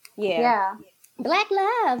 Yeah. Black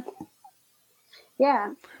love.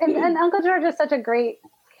 Yeah. And Uncle George is such a great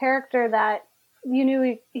character that you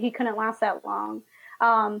knew he couldn't last that long.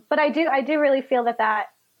 But I do really feel that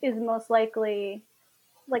is most likely,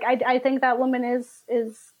 like, I think that woman is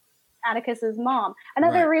Atticus's mom.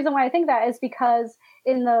 Another reason why I think that is because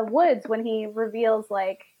in the woods, when he reveals,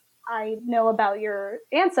 like, I know about your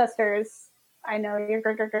ancestors, I know your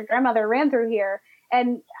great-great-great-grandmother ran through here.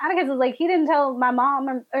 And Atticus is like, he didn't tell my mom,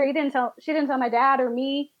 or she didn't tell my dad or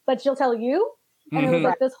me, but she'll tell you. And it was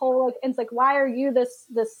like this whole, like, it's like, why are you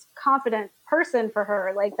this confident person for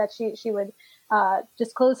her? Like, that she would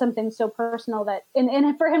disclose something so personal that,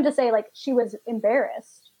 and for him to say, like, she was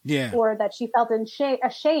embarrassed. Yeah. Or that she felt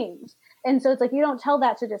ashamed. And so it's like, you don't tell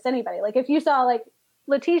that to just anybody. Like, if you saw, like,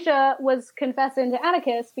 Letitia was confessing to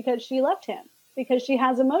Atticus because she loved him, because she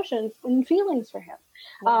has emotions and feelings for him.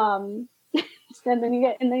 And then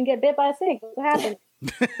you get bit by a snake. What happened?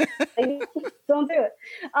 Don't do it.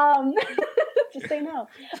 Just say no.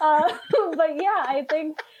 But yeah, I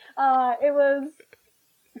think it was.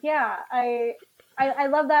 Yeah, I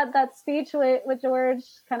love that speech with George,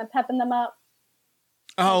 kind of pepping them up.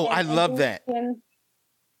 Oh, I love that.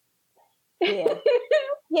 Yeah,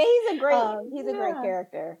 he's a great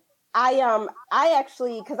character. I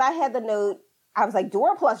actually, because I had the note, I was like,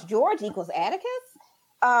 Dora plus George equals Atticus.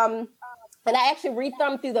 And I actually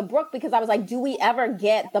re-thumbed through the book because I was like, do we ever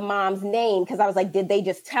get the mom's name? Because I was like, did they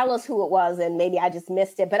just tell us who it was? And maybe I just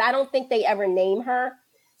missed it. But I don't think they ever name her.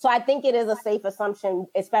 So I think it is a safe assumption,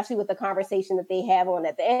 especially with the conversation that they have on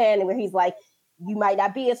at the end, where he's like, you might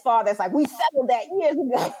not be his father. It's like, we settled that years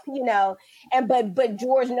ago, And but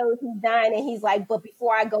George knows he's dying, and he's like, but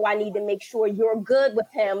before I go, I need to make sure you're good with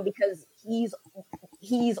him, because you're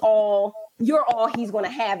all he's going to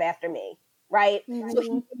have after me. Right. Mm-hmm.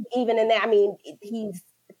 So even in that, I mean, he's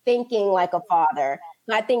thinking like a father.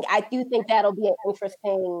 I do think that'll be an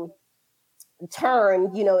interesting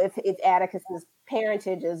turn, if Atticus's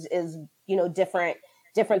parentage is different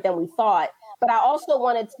than we thought. But I also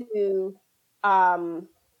wanted to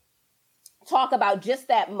talk about just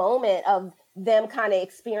that moment of them kind of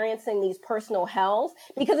experiencing these personal hells,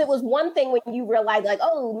 because it was one thing when you realize, like,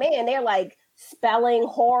 oh man, they're like spelling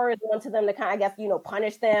horrors onto them to kind of, I guess,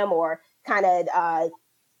 punish them or kind of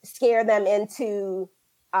scare them into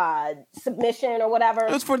submission or whatever.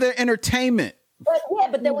 It was for their entertainment.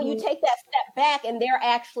 But then when you take that step back and they're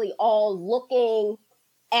actually all looking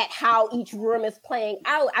at how each room is playing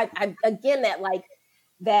out, I again, that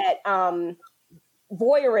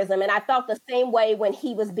voyeurism. And I felt the same way when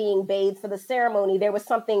he was being bathed for the ceremony. There was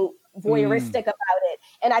something voyeuristic about it.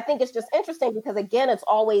 And I think it's just interesting because, again, it's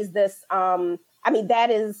always this, that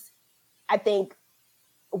is, I think,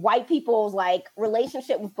 white people's like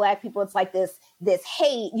relationship with Black people. It's like this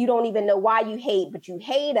hate. You don't even know why you hate, but you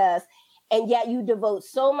hate us. And yet you devote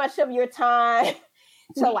so much of your time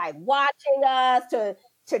to like watching us,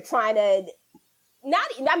 to trying to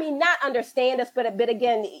not understand us, but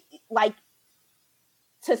again, like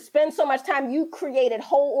to spend so much time. You created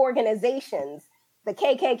whole organizations, the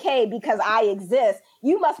KKK, because I exist.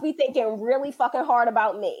 You must be thinking really fucking hard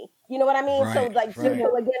about me. You know what I mean? So like, so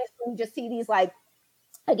again, you just see these like,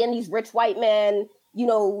 again, these rich white men, you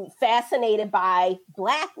know, fascinated by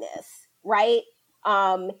Blackness, right?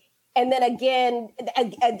 And then again,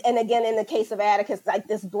 and again, in the case of Atticus, like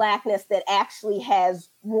this Blackness that actually has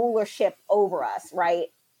rulership over us, right?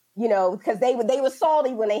 You know, because they were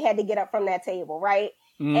salty when they had to get up from that table, right?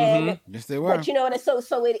 Mm-hmm. And yes, they were. But you know, so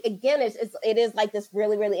it again, it is like this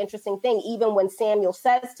really, really interesting thing. Even when Samuel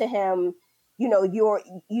says to him, you know,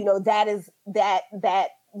 that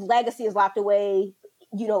legacy is locked away,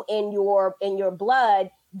 you know, in your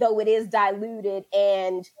blood, though it is diluted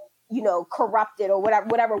and, you know, corrupted, or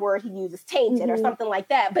whatever word he uses, tainted, or something like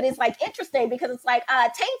that. But it's like interesting because it's like,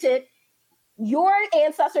 tainted, your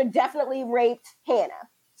ancestor definitely raped Hannah.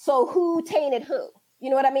 So who tainted who? You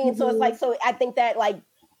know what I mean? So it's like, so I think that like,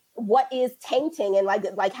 what is tainting, and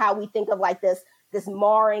like how we think of like this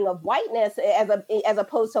marring of whiteness as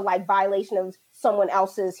opposed to like violation of someone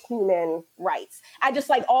else's human rights. I just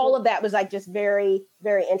like all of that was like just very,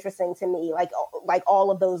 very interesting to me. Like all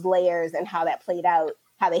of those layers and how that played out,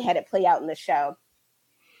 how they had it play out in the show.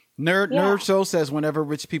 Nerd Soul says whenever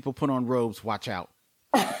rich people put on robes, watch out.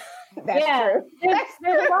 That's true.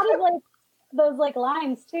 There's a lot of like those like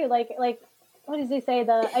lines too. Like what does he say?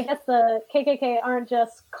 I guess the KKK aren't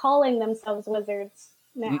just calling themselves wizards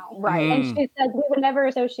now. Right. And she says we would never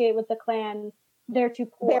associate with the Klan. They're too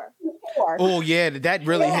poor. Oh yeah, that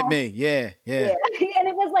really hit me. Yeah. And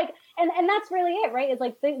it was like, and that's really it, right? It's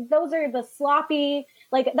like those are the sloppy,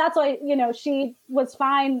 like that's why, you know, she was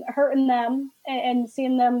fine hurting them and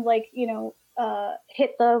seeing them like, you know,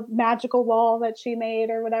 hit the magical wall that she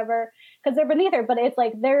made or whatever, because they're beneath her. But it's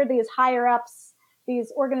like there are these higher ups,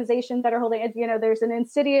 these organizations that are holding it. You know, there's an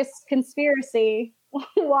insidious conspiracy.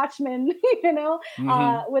 Watchmen, you know,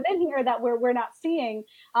 within here that we're not seeing.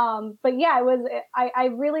 But yeah, I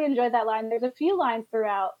really enjoyed that line. There's a few lines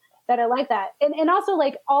throughout that I like that. And also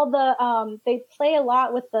like all the, they play a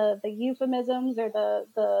lot with the euphemisms or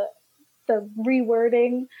the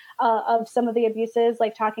rewording of some of the abuses,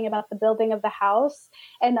 like talking about the building of the house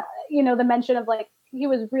and, you know, the mention of like, he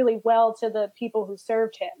was really well to the people who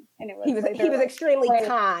served him. And it was, he was extremely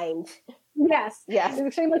kind. Yes. He was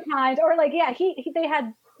extremely kind. Or like, yeah, they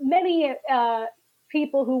had many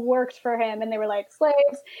people who worked for him and they were like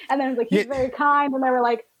slaves. And then like, he's very kind. And they were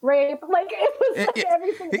like rape. Like it was like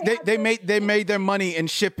everything. They made their money in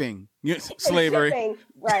shipping. Slavery. Shipping,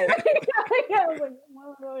 right. I was like,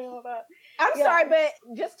 what really all that? I'm sorry, but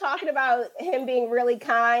just talking about him being really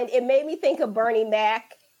kind, it made me think of Bernie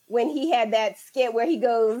Mac when he had that skit where he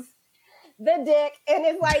goes, the dick, and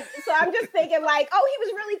it's like, so I'm just thinking like, oh, he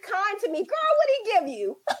was really kind to me. Girl, what'd he give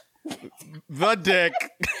you? The dick.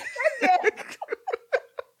 The dick.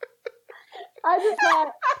 I just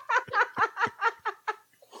thought,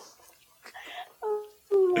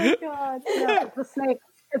 oh my God. No, it's the snake.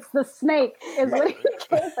 It's the snake is what he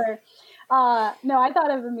gave her. No, I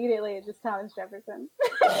thought of immediately just Thomas Jefferson.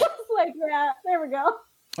 It's like, yeah, there we go.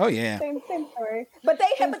 Oh yeah. Same story. But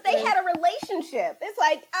they had a relationship. It's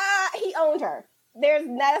like, he owned her.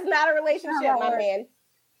 That's not a relationship, my man.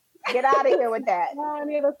 Get out of here with that. No,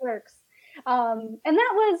 any of this works. And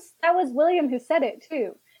that was William who said it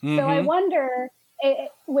too. Mm-hmm. So I wonder,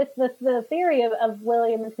 with the theory of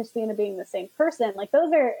William and Christina being the same person, like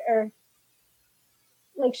those are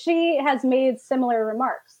like she has made similar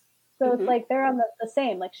remarks. So it's like they're on the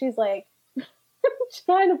same. Like she's like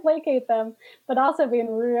trying to placate them, but also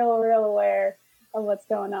being real aware of what's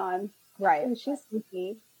going on. Right. And she's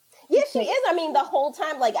sneaky. Yeah, she is. I mean, the whole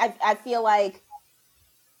time, like I feel like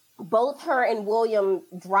both her and William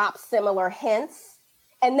drop similar hints.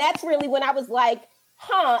 And that's really when I was like,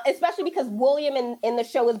 especially because William in the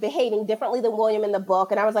show is behaving differently than William in the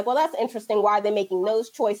book. And I was like, well, that's interesting. Why are they making those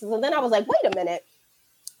choices? And then I was like, wait a minute.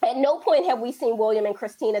 At no point have we seen William and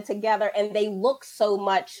Christina together and they look so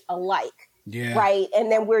much alike. Yeah. Right.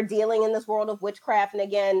 And then we're dealing in this world of witchcraft. And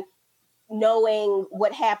again, knowing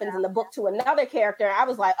what happens in the book to another character, I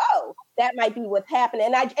was like, oh, that might be what's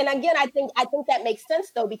happening. And again, I think that makes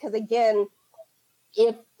sense, though, because, again,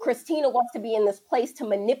 if Christina wants to be in this place to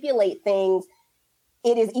manipulate things,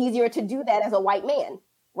 it is easier to do that as a white man.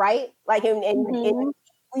 Right. Like in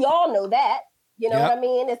We all know that. You know what I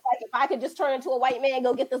mean? It's like if I could just turn into a white man,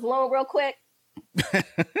 go get this loan real quick.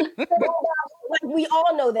 Like we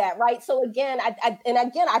all know that, right? So again,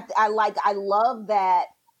 I love that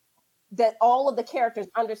all of the characters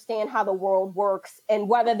understand how the world works, and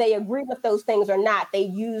whether they agree with those things or not, they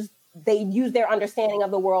use their understanding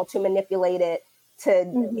of the world to manipulate it to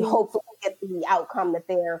hopefully get the outcome that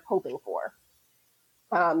they're hoping for.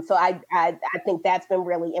 So I think that's been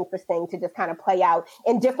really interesting to just kind of play out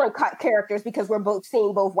in different characters, because we're both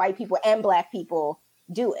seeing both white people and Black people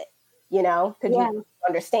do it, you know, because you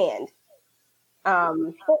understand.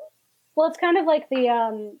 Well, it's kind of like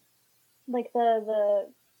the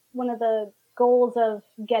one of the goals of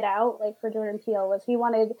Get Out, like for Jordan Peele, was he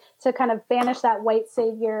wanted to kind of banish that white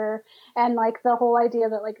savior and like the whole idea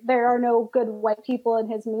that like there are no good white people in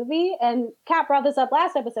his movie. And Kat brought this up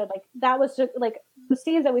last episode. Like that was just like the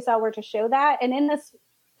scenes that we saw were to show that. And in this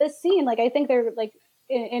scene, like I think they're like,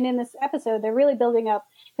 in this episode, they're really building up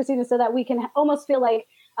Christina so that we can almost feel like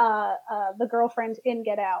the girlfriend in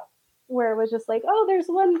Get Out, where it was just like, oh, there's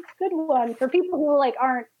one good one for people who like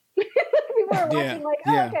aren't. People are watching like,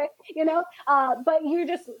 oh, okay, you know. But you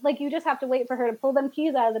just have to wait for her to pull them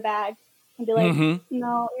keys out of the bag and be like,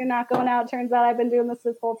 no, you're not going out. Turns out I've been doing this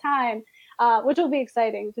whole time, which will be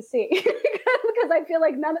exciting to see because I feel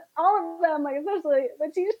like all of them, like especially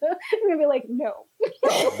Letitia, are gonna be like, no,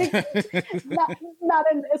 not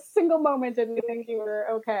in a single moment did we think you were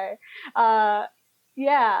okay. And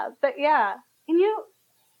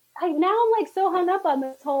now I'm like so hung up on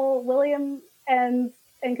this whole William and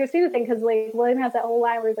Christina thing, because like William has that whole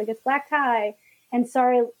line where he's like, it's black tie and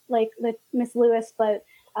sorry, like Miss Lewis, but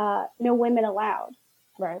no women allowed.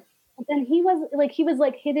 Right. But then he was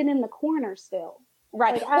like hidden in the corner still.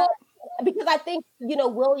 Right. Like, because I think, you know,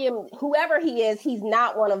 William, whoever he is, he's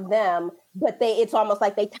not one of them, but it's almost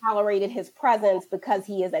like they tolerated his presence because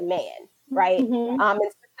he is a man. Right. And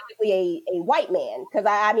specifically a white man, because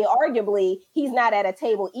I mean, arguably he's not at a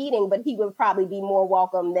table eating, but he would probably be more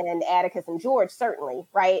welcome than Atticus and George, certainly,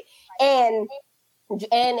 right? And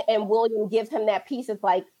William gives him that piece of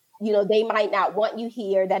like, you know, they might not want you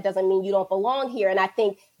here. That doesn't mean you don't belong here. And I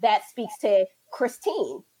think that speaks to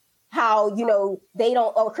Christine, how, you know,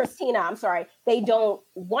 Christina, I'm sorry, they don't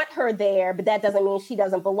want her there, but that doesn't mean she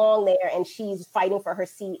doesn't belong there. And she's fighting for her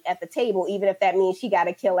seat at the table, even if that means she got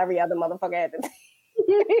to kill every other motherfucker at the table.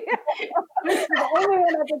 The only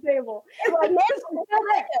one at the table.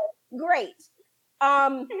 Great.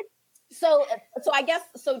 So I guess,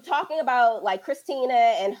 talking about like Christina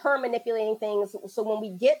and her manipulating things. So when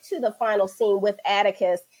we get to the final scene with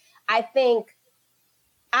Atticus,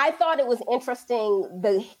 I thought it was interesting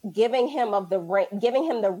giving him the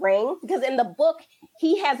ring, because in the book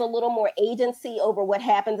he has a little more agency over what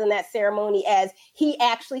happens in that ceremony, as he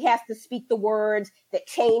actually has to speak the words that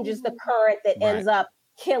changes the current that ends up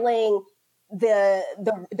killing the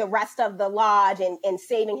rest of the lodge and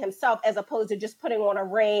saving himself, as opposed to just putting on a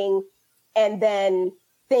ring and then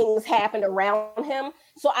things happened around him.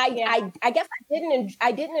 So I guess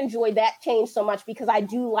I didn't enjoy that change so much, because I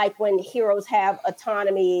do like when heroes have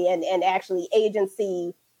autonomy and actually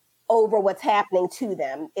agency over what's happening to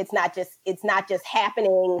them. It's not just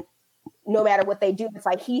happening no matter what they do. It's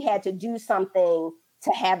like he had to do something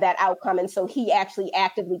to have that outcome. And so he actually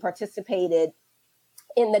actively participated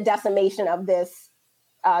in the decimation of this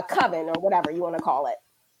coven, or whatever you want to call it.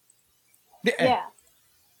 Yeah.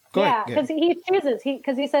 Because he chooses,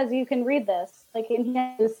 because he says you can read this, like, and he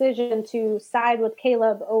has a decision to side with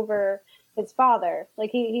Caleb over his father. Like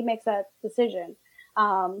he makes that decision.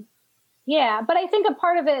 But I think a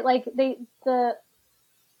part of it, like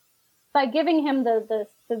by giving him the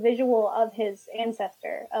visual of his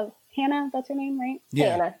ancestor, of Hannah, that's her name, right?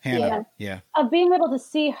 Yeah, Hannah. Yeah. Of being able to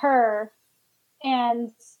see her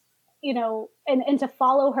and, you know, and to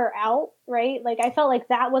follow her out, right? Like I felt like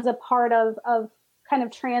that was a part of kind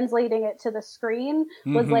of translating it to the screen,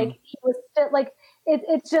 was like he was still, like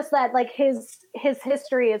it's just that like his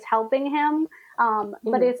history is helping him,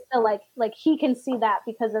 but it's still like he can see that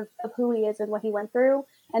because of who he is and what he went through,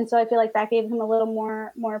 and so I feel like that gave him a little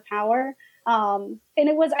more power. And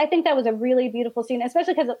I think that was a really beautiful scene,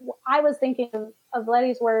 especially because I was thinking of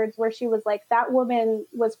Letty's words where she was like, that woman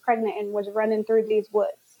was pregnant and was running through these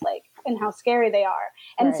woods, like, and how scary they are.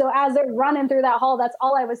 And so as they're running through that hall, that's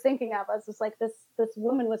all I was thinking of. I was just like, this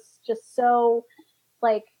woman was just so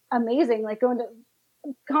like amazing, like going to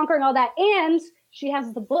conquering all that. And she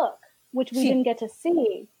has the book, which we didn't get to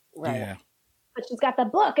see. Right. Yeah. But she's got the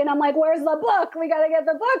book, and I'm like, where's the book? We got to get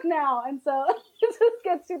the book now. And so it just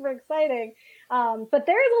gets super exciting. But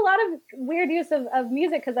there is a lot of weird use of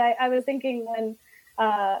music, because I was thinking when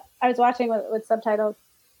I was watching with subtitles,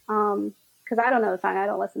 because I don't know the song, I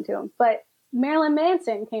don't listen to him, but Marilyn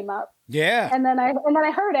Manson came up. Yeah. And then I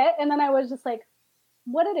heard it, and then I was just like,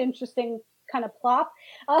 what an interesting kind of plop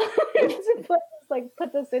to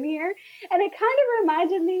put this in here. And it kind of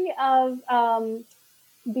reminded me of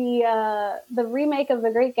the remake of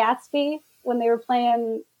The Great Gatsby when they were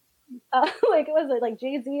playing like, was it like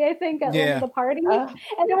Jay-Z, I think, at one of the parties?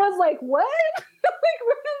 And it was like, what? Like,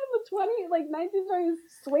 we're in the 1920s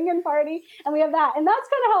swinging party, and we have that. And that's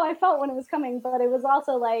kind of how I felt when it was coming, but it was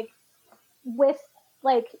also like, with,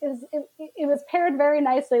 like, it was paired very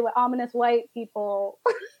nicely with Ominous White people.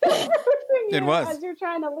 It was. As you're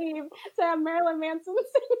trying to leave, to have Marilyn Manson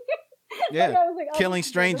singing. Yeah, like, I was like, oh, Killing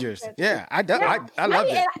Strangers. Yeah, I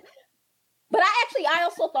loved it. But I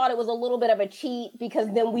also thought it was a little bit of a cheat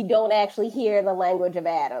because then we don't actually hear the language of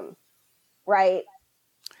Adam, right?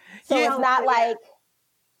 So it's not like,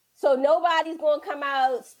 so nobody's going to come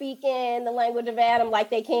out speaking the language of Adam like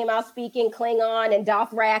they came out speaking Klingon and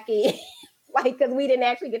Dothraki, like, because we didn't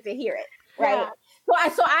actually get to hear it, right? Yeah.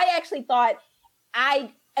 So I actually thought,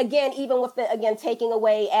 even with taking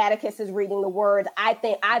away Atticus's reading the words, I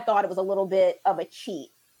thought it was a little bit of a cheat.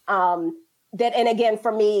 And again,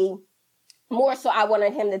 for me, more so, I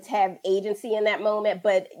wanted him to have agency in that moment.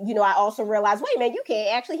 But, I also realized, wait a minute, you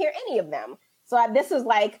can't actually hear any of them. So this is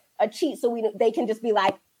like a cheat. So they can just be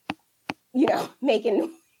like,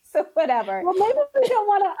 making, so whatever. Well, maybe we don't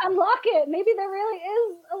want to unlock it. Maybe there really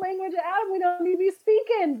is a language of Adam we don't need to be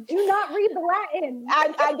speaking. Do not read the Latin.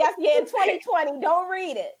 I guess, in 2020, don't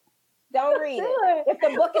read it. Don't read it. If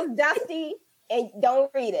the book is dusty, and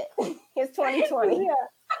don't read it. It's 2020. Yeah.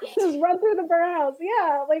 Just run through the burn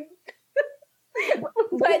Yeah, like...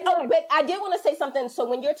 But I did want to say something. So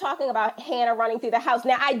when you're talking about Hannah running through the house,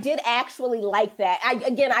 now I did actually like that.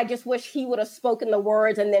 I just wish he would have spoken the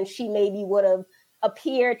words and then she maybe would have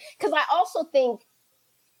appeared. Because I also think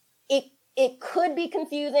it could be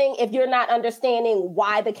confusing if you're not understanding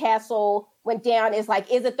why the castle went down. Is like,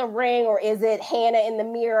 is it the ring or is it Hannah in the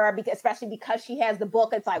mirror? Especially because she has the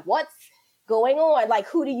book. It's like, what's going on? Like,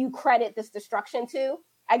 who do you credit this destruction to?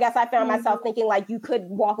 I guess I found myself thinking like you could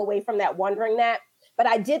walk away from that wondering that. But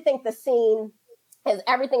I did think the scene as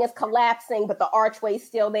everything is collapsing, but the archway's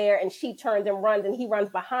still there and she turns and runs and he runs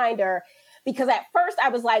behind her. Because at first I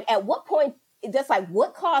was like, at what point, just like,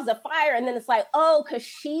 what caused the fire? And then it's like, oh, because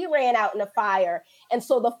she ran out in the fire. And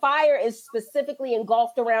so the fire is specifically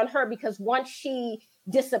engulfed around her because once she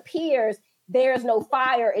disappears, there's no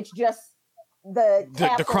fire. It's just the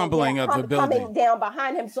crumbling of the building coming down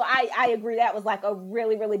behind him. So I agree that was like a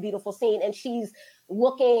really, really beautiful scene. And she's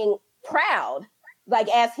looking proud, like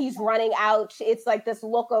as he's running out. It's like this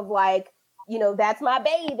look of like, that's my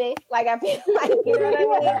baby. Like I feel like, what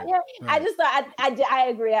I mean? Yeah. I just thought I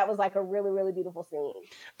agree that was like a really, really beautiful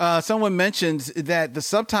scene. Someone mentions that the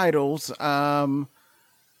subtitles of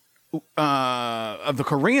the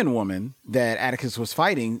Korean woman that Atticus was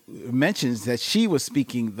fighting mentions that she was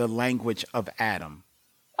speaking the language of Adam.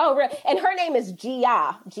 Oh, really? And her name is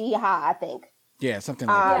Jiha, I think. Yeah, something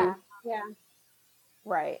like that. Yeah.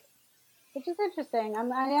 Right. Which is interesting.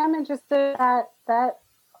 I am interested at that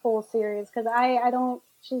whole series because I don't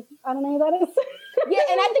know who that is. Yeah,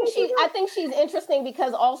 and I think she's interesting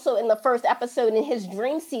because also in the first episode in his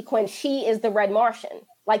dream sequence, she is the Red Martian,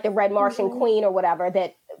 like the Red Martian queen or whatever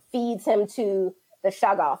that feeds him to the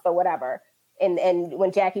Shoggoth or whatever. And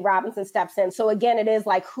when Jackie Robinson steps in. So again, it is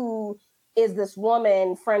like, who is this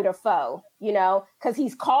woman, friend or foe? Because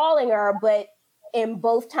he's calling her, but in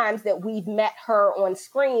both times that we've met her on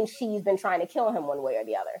screen, she's been trying to kill him one way or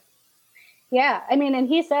the other. Yeah, I mean, and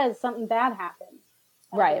he says something bad happened.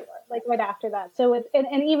 Right. Like right after that. So,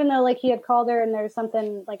 and even though like he had called her and there's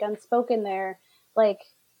something like unspoken there, like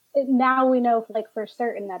now we know like for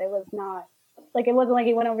certain that it was not, like it wasn't like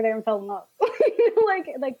he went over there and fell in love.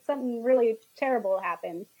 like something really terrible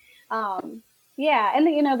happened. Yeah,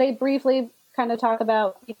 and they briefly kind of talk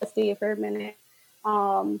about PTSD for a minute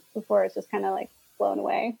before it's just kind of like blown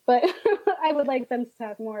away. But I would like them to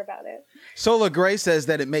talk more about it. Solar Gray says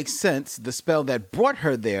that it makes sense. The spell that brought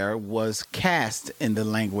her there was cast in the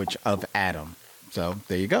language of Adam. So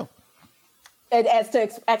there you go. As to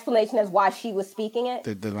explanation as why she was speaking it?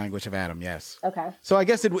 The language of Adam, yes. Okay. So I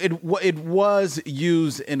guess it was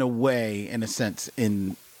used in a way, in a sense,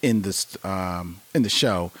 in the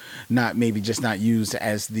show, not used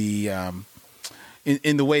as the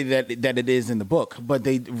in the way that it is in the book, but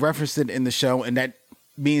they referenced it in the show, and that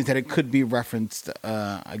means that it could be referenced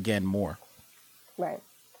again more. Right.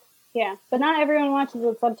 Yeah, but not everyone watches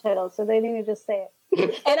with subtitles, so they need to just say it. And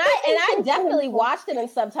I definitely watched it in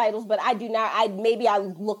subtitles, but I do not. I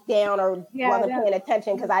looked down or wasn't paying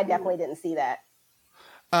attention because I definitely didn't see that.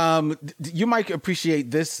 You might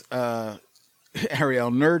appreciate this,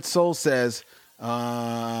 Ariel. Nerd Soul says,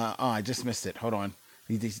 I just missed it. Hold on.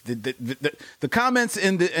 The comments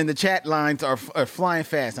in the chat lines are flying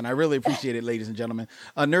fast, and I really appreciate it, ladies and gentlemen.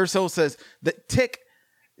 Nerd Soul says that Tick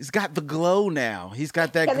has got the glow now. He's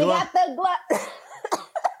got that glow. He got the glow.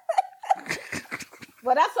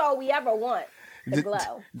 Well, that's all we ever want. The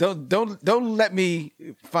glow. Don't let me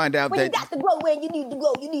find out when that you got the glow, when you need the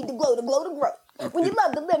glow, you need the glow to grow. When you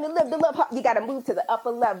love to live and live to love, you got to move to the upper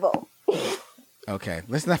level. Okay,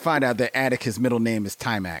 let's not find out that Atticus' middle name is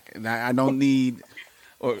Timac. I don't need.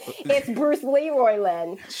 It's Bruce Leroy,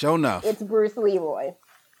 Len. Sure enough. It's Bruce Leroy.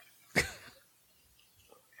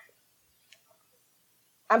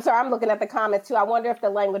 I'm sorry, I'm looking at the comments too. I wonder if the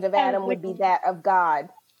language of Adam would be that of God.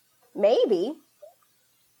 Maybe.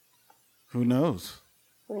 Who knows?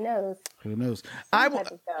 Who knows? Who knows?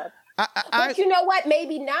 But you know what?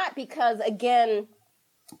 Maybe not, because again,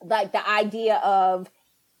 like the idea of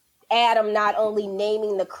Adam not only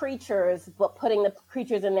naming the creatures, but putting the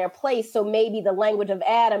creatures in their place. So maybe the language of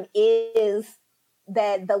Adam is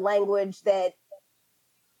that the language that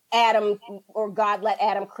Adam or God let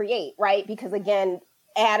Adam create, right? Because again,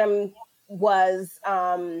 Adam was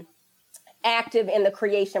active in the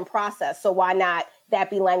creation process. So why not that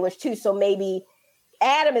be language too? So maybe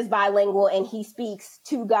Adam is bilingual and he speaks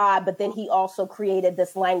to God, but then he also created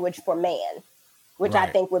this language for man, which I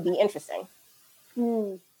think would be interesting.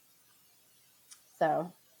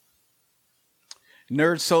 So,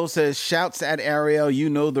 Nerd Soul says, shouts at Ariel, you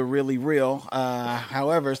know the really real.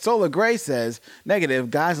 However, Solar Gray says,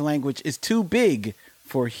 negative, God's language is too big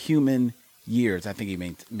for human years. I think he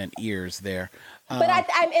meant ears there. But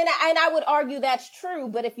I would argue that's true.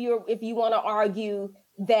 But if you want to argue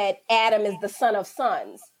that Adam is the son of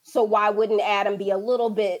sons, so why wouldn't Adam be a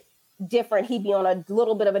little bit different? He'd be on a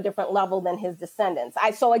little bit of a different level than his descendants.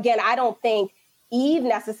 So again, I don't think Eve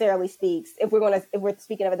necessarily speaks, if we're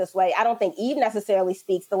speaking of it this way, I don't think Eve necessarily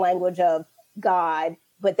speaks the language of God,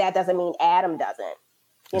 but that doesn't mean Adam doesn't.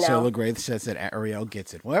 So LeGray says that Ariel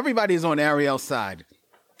gets it. Well, everybody's on Ariel's side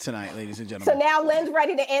tonight, ladies and gentlemen. So now Lynn's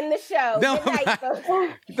ready to end the show. No, Good night, folks.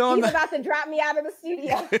 He's about to drop me out of the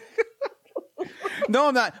studio. No,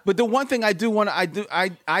 I'm not. But the one thing I do want to,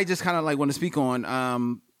 I just kind of like want to speak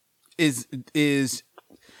on, is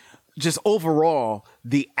just overall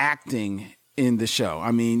the acting in the show.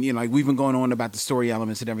 I mean, like we've been going on about the story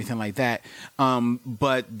elements and everything like that.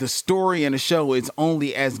 But the story in the show is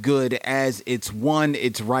only as good as its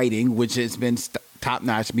writing, which has been top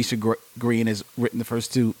notch. Misha Green has written the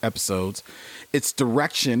first 2 episodes. Its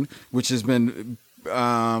direction, which has been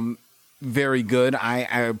very good. I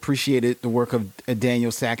appreciated the work of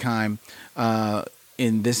Daniel Sackheim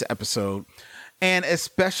in this episode. And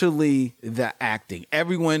especially the acting.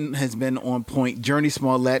 Everyone has been on point. Journey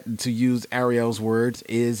Smollett, to use Ariel's words,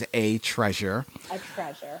 is a treasure. A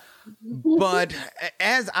treasure. But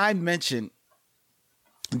as I mentioned,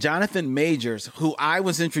 Jonathan Majors, who I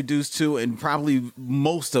was introduced to, and probably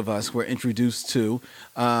most of us were introduced to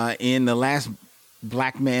in the last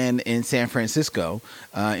Black Man in San Francisco,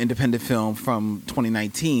 independent film from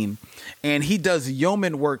 2019. And he does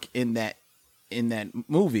yeoman work in that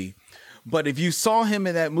movie. But if you saw him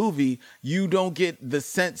in that movie, you don't get the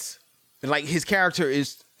sense, like his character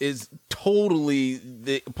is totally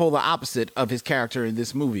the polar opposite of his character in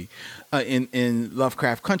this movie, in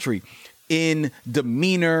Lovecraft Country, in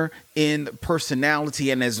demeanor, in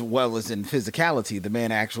personality, and as well as in physicality. The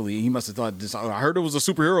man actually, he must have thought this. I heard it was a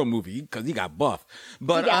superhero movie because he got buff.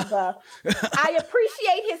 But he got buff. I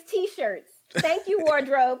appreciate his T-shirts. Thank you,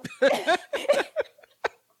 wardrobe.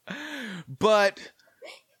 But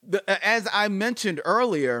as I mentioned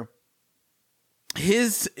earlier,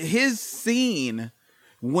 his scene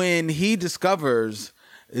when he discovers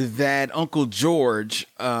that Uncle George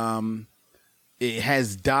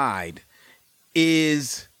has died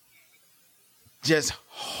is just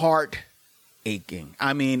heart aching.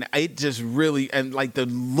 I mean, it just really, and like the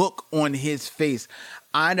look on his face,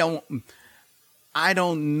 I don't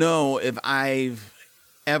know if I've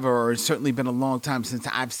ever, or it's certainly been a long time since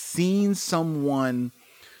I've seen someone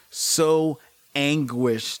so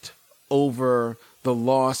anguished over the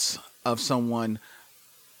loss of someone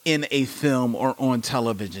in a film or on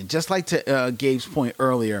television. Just like to Gabe's point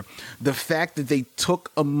earlier, the fact that they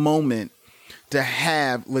took a moment to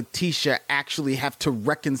have Letitia actually have to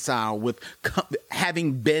reconcile with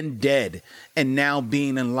having been dead and now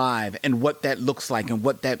being alive, and what that looks like and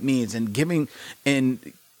what that means, and giving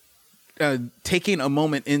and taking a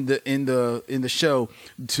moment in the show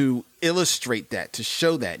to illustrate that, to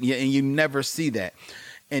show that, and you never see that,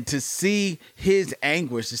 and to see his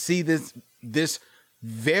anguish, to see this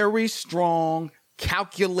very strong,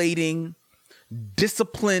 calculating,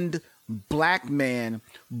 disciplined black man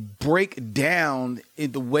break down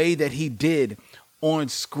in the way that he did on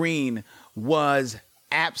screen was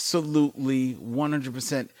absolutely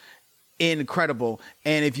 100% incredible.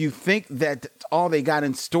 And if you think that all they got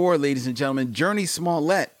in store, ladies and gentlemen, Jurnee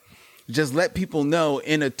Smollett just let people know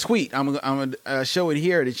in a tweet. I'm going to show it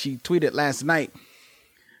here that she tweeted last night.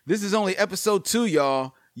 This is only episode 2,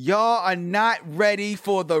 y'all. Y'all are not ready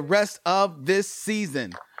for the rest of this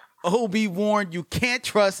season. Oh, be warned, you can't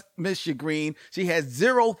trust Miss Green. She has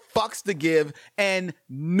 0 fucks to give, and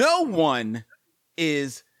no one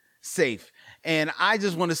is safe. And I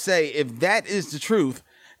just want to say, if that is the truth,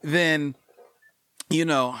 then, you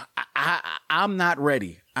know, I'm not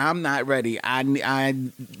ready. I'm not ready. I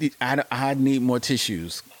need more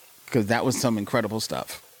tissues, because that was some incredible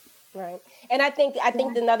stuff. Right. And I think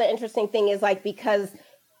another interesting thing is, like, because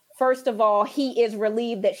first of all, he is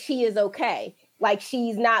relieved that she is okay. Like,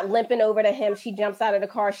 she's not limping over to him. She jumps out of the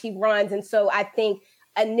car, she runs. And so I think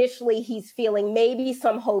initially he's feeling maybe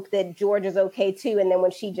some hope that George is okay too. And then when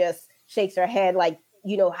she just shakes her head, like,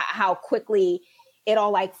 you know, how quickly it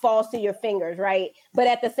all like falls through your fingers, right? But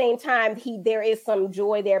at the same time, there is some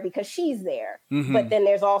joy there because she's there. Mm-hmm. But then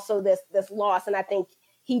there's also this loss. And I think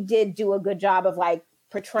he did do a good job of like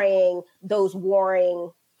portraying those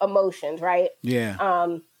warring emotions, right?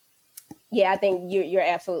 Yeah. Yeah, I think you're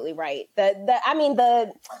absolutely right. I'm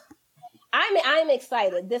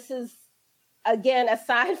excited. This is, again,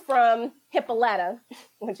 aside from Hippolyta,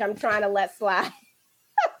 which I'm trying to let slide.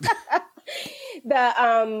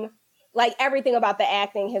 Like everything about the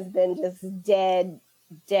acting has been just dead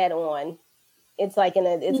on. It's like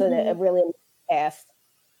a really cast.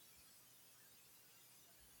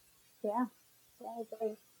 Yeah, I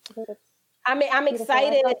agree. I'm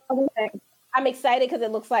excited. I'm excited because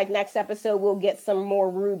it looks like next episode we'll get some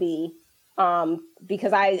more Ruby,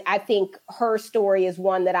 because I think her story is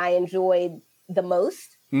one that I enjoyed the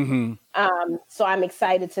most. Mm-hmm. So I'm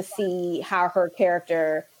excited to see how her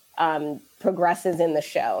character progresses in the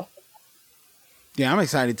show. Yeah, I'm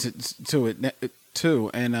excited to it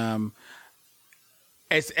too. And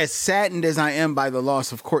as saddened as I am by the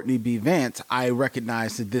loss of Courtney B. Vance, I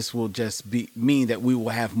recognize that this will just mean that we will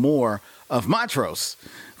have more of Montrose,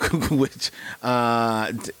 which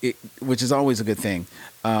is always a good thing.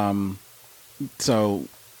 So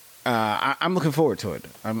I'm looking forward to it.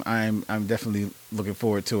 I'm definitely looking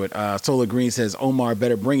forward to it. Solar Green says Omar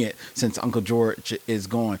better bring it since Uncle George is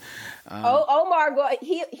gone. Omar,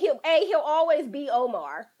 he'll always be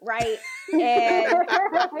Omar, right? And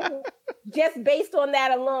just based on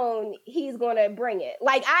that alone, he's gonna bring it.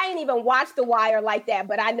 Like, I ain't even watched The Wire like that,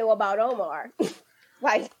 but I know about Omar.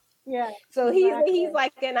 Like, yeah. So he's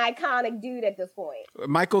like an iconic dude at this point.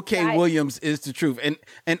 Michael K. Williams is the truth, and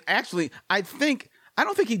actually, I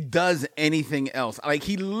don't think he does anything else. Like,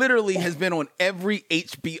 he literally has been on every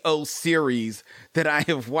HBO series that I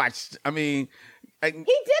have watched. I mean, he did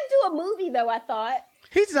do a movie though, I thought.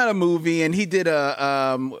 He's done a movie, and he did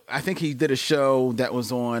I think he did a show that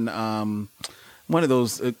was on one of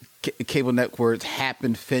those cable networks, Hap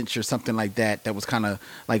and Finch or something like that. That was kind of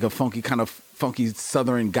like a funky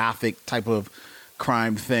Southern Gothic type of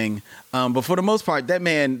crime thing. But for the most part, that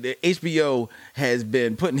man, HBO has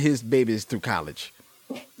been putting his babies through college.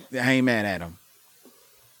 I ain't mad at him.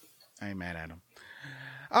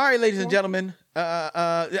 All right, ladies and gentlemen,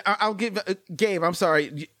 I'll give Gabe. I'm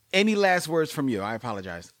sorry. Any last words from you? I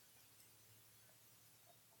apologize.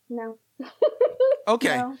 No.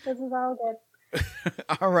 Okay. No, this is all good.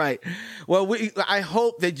 All right. Well, I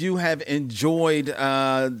hope that you have enjoyed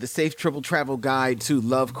the Safe Triple Travel Guide to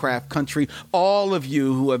Lovecraft Country. All of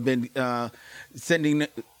you who have been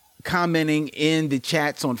commenting in the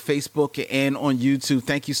chats on Facebook and on YouTube,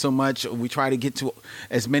 thank you so much. We try to get to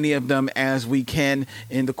as many of them as we can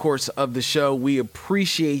in the course of the show. We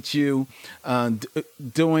appreciate you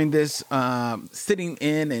doing this, sitting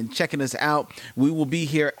in and checking us out. We will be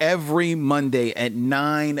here every Monday at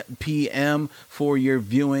 9 p.m. for your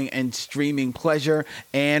viewing and streaming pleasure,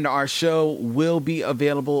 and our show will be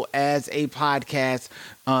available as a podcast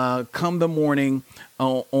come the morning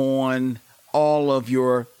on all of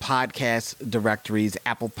your podcast directories,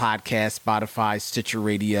 Apple Podcasts, Spotify, Stitcher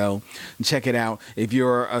Radio. Check it out. If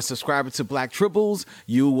you're a subscriber to Black Tribbles,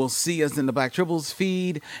 you will see us in the Black Tribbles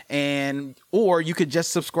feed, or you could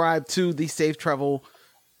just subscribe to the Safe Tribble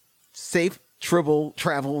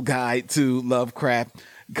Travel Guide to Lovecraft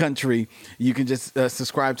Country. You can just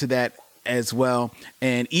subscribe to that as well.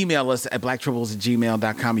 And email us at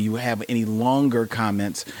blacktribbles@gmail.com. If you have any longer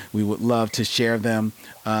comments, we would love to share them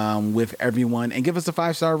with everyone. And give us a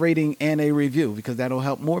 5-star rating and a review, because that'll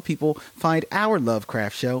help more people find our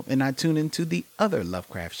Lovecraft show and not tune into the other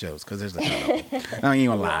Lovecraft shows, because there's a ton of them. I ain't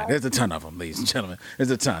gonna lie. There's a ton of them, ladies and gentlemen.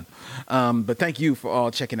 There's a ton. But thank you for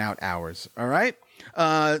all checking out ours. All right.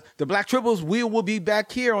 The Black Tribbles, we will be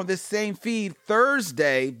back here on this same feed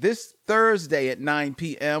this Thursday at 9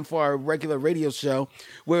 p.m. for our regular radio show,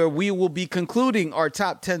 where we will be concluding our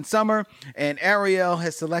top 10 summer. And Ariel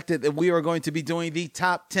has selected that we are going to be doing the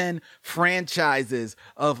top 10 franchises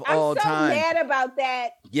of all time. I'm so mad about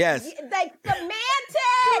that. Yes. Like semantics.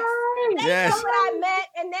 That's what I meant,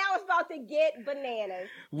 and now it's about to get bananas.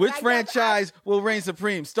 Which franchise will reign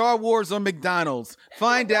supreme, Star Wars or McDonald's?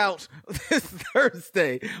 Find out this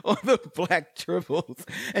Thursday on the Black Tribbles.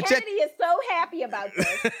 And Kennedy is so happy about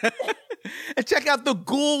this. And check out the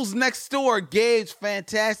Ghouls Next Door, Gabe's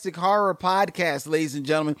fantastic horror podcast, ladies and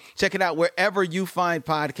gentlemen. Check it out wherever you find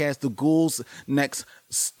podcasts. The Ghouls Next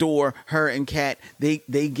Store, her and Kat, they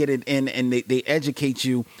get it in, and they educate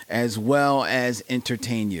you as well as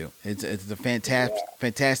entertain you. It's a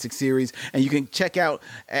fantastic series. And you can check out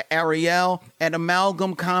Ariel at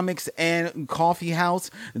Amalgam Comics and Coffee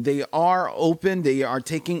House. They are open. They are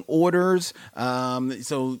taking orders.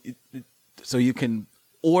 So you can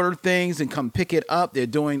order things and come pick it up. They're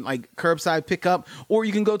doing like curbside pickup, or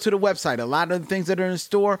you can go to the website. A lot of the things that are in the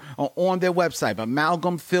store are on their website,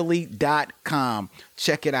 amalgamphilly.com.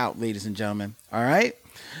 Check it out, ladies and gentlemen. All right.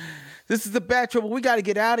 This is the Bad Trouble. We got to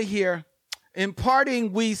get out of here. In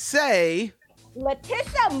parting, we say,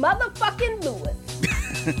 Letitia motherfucking Lewis.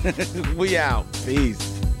 We out. Peace.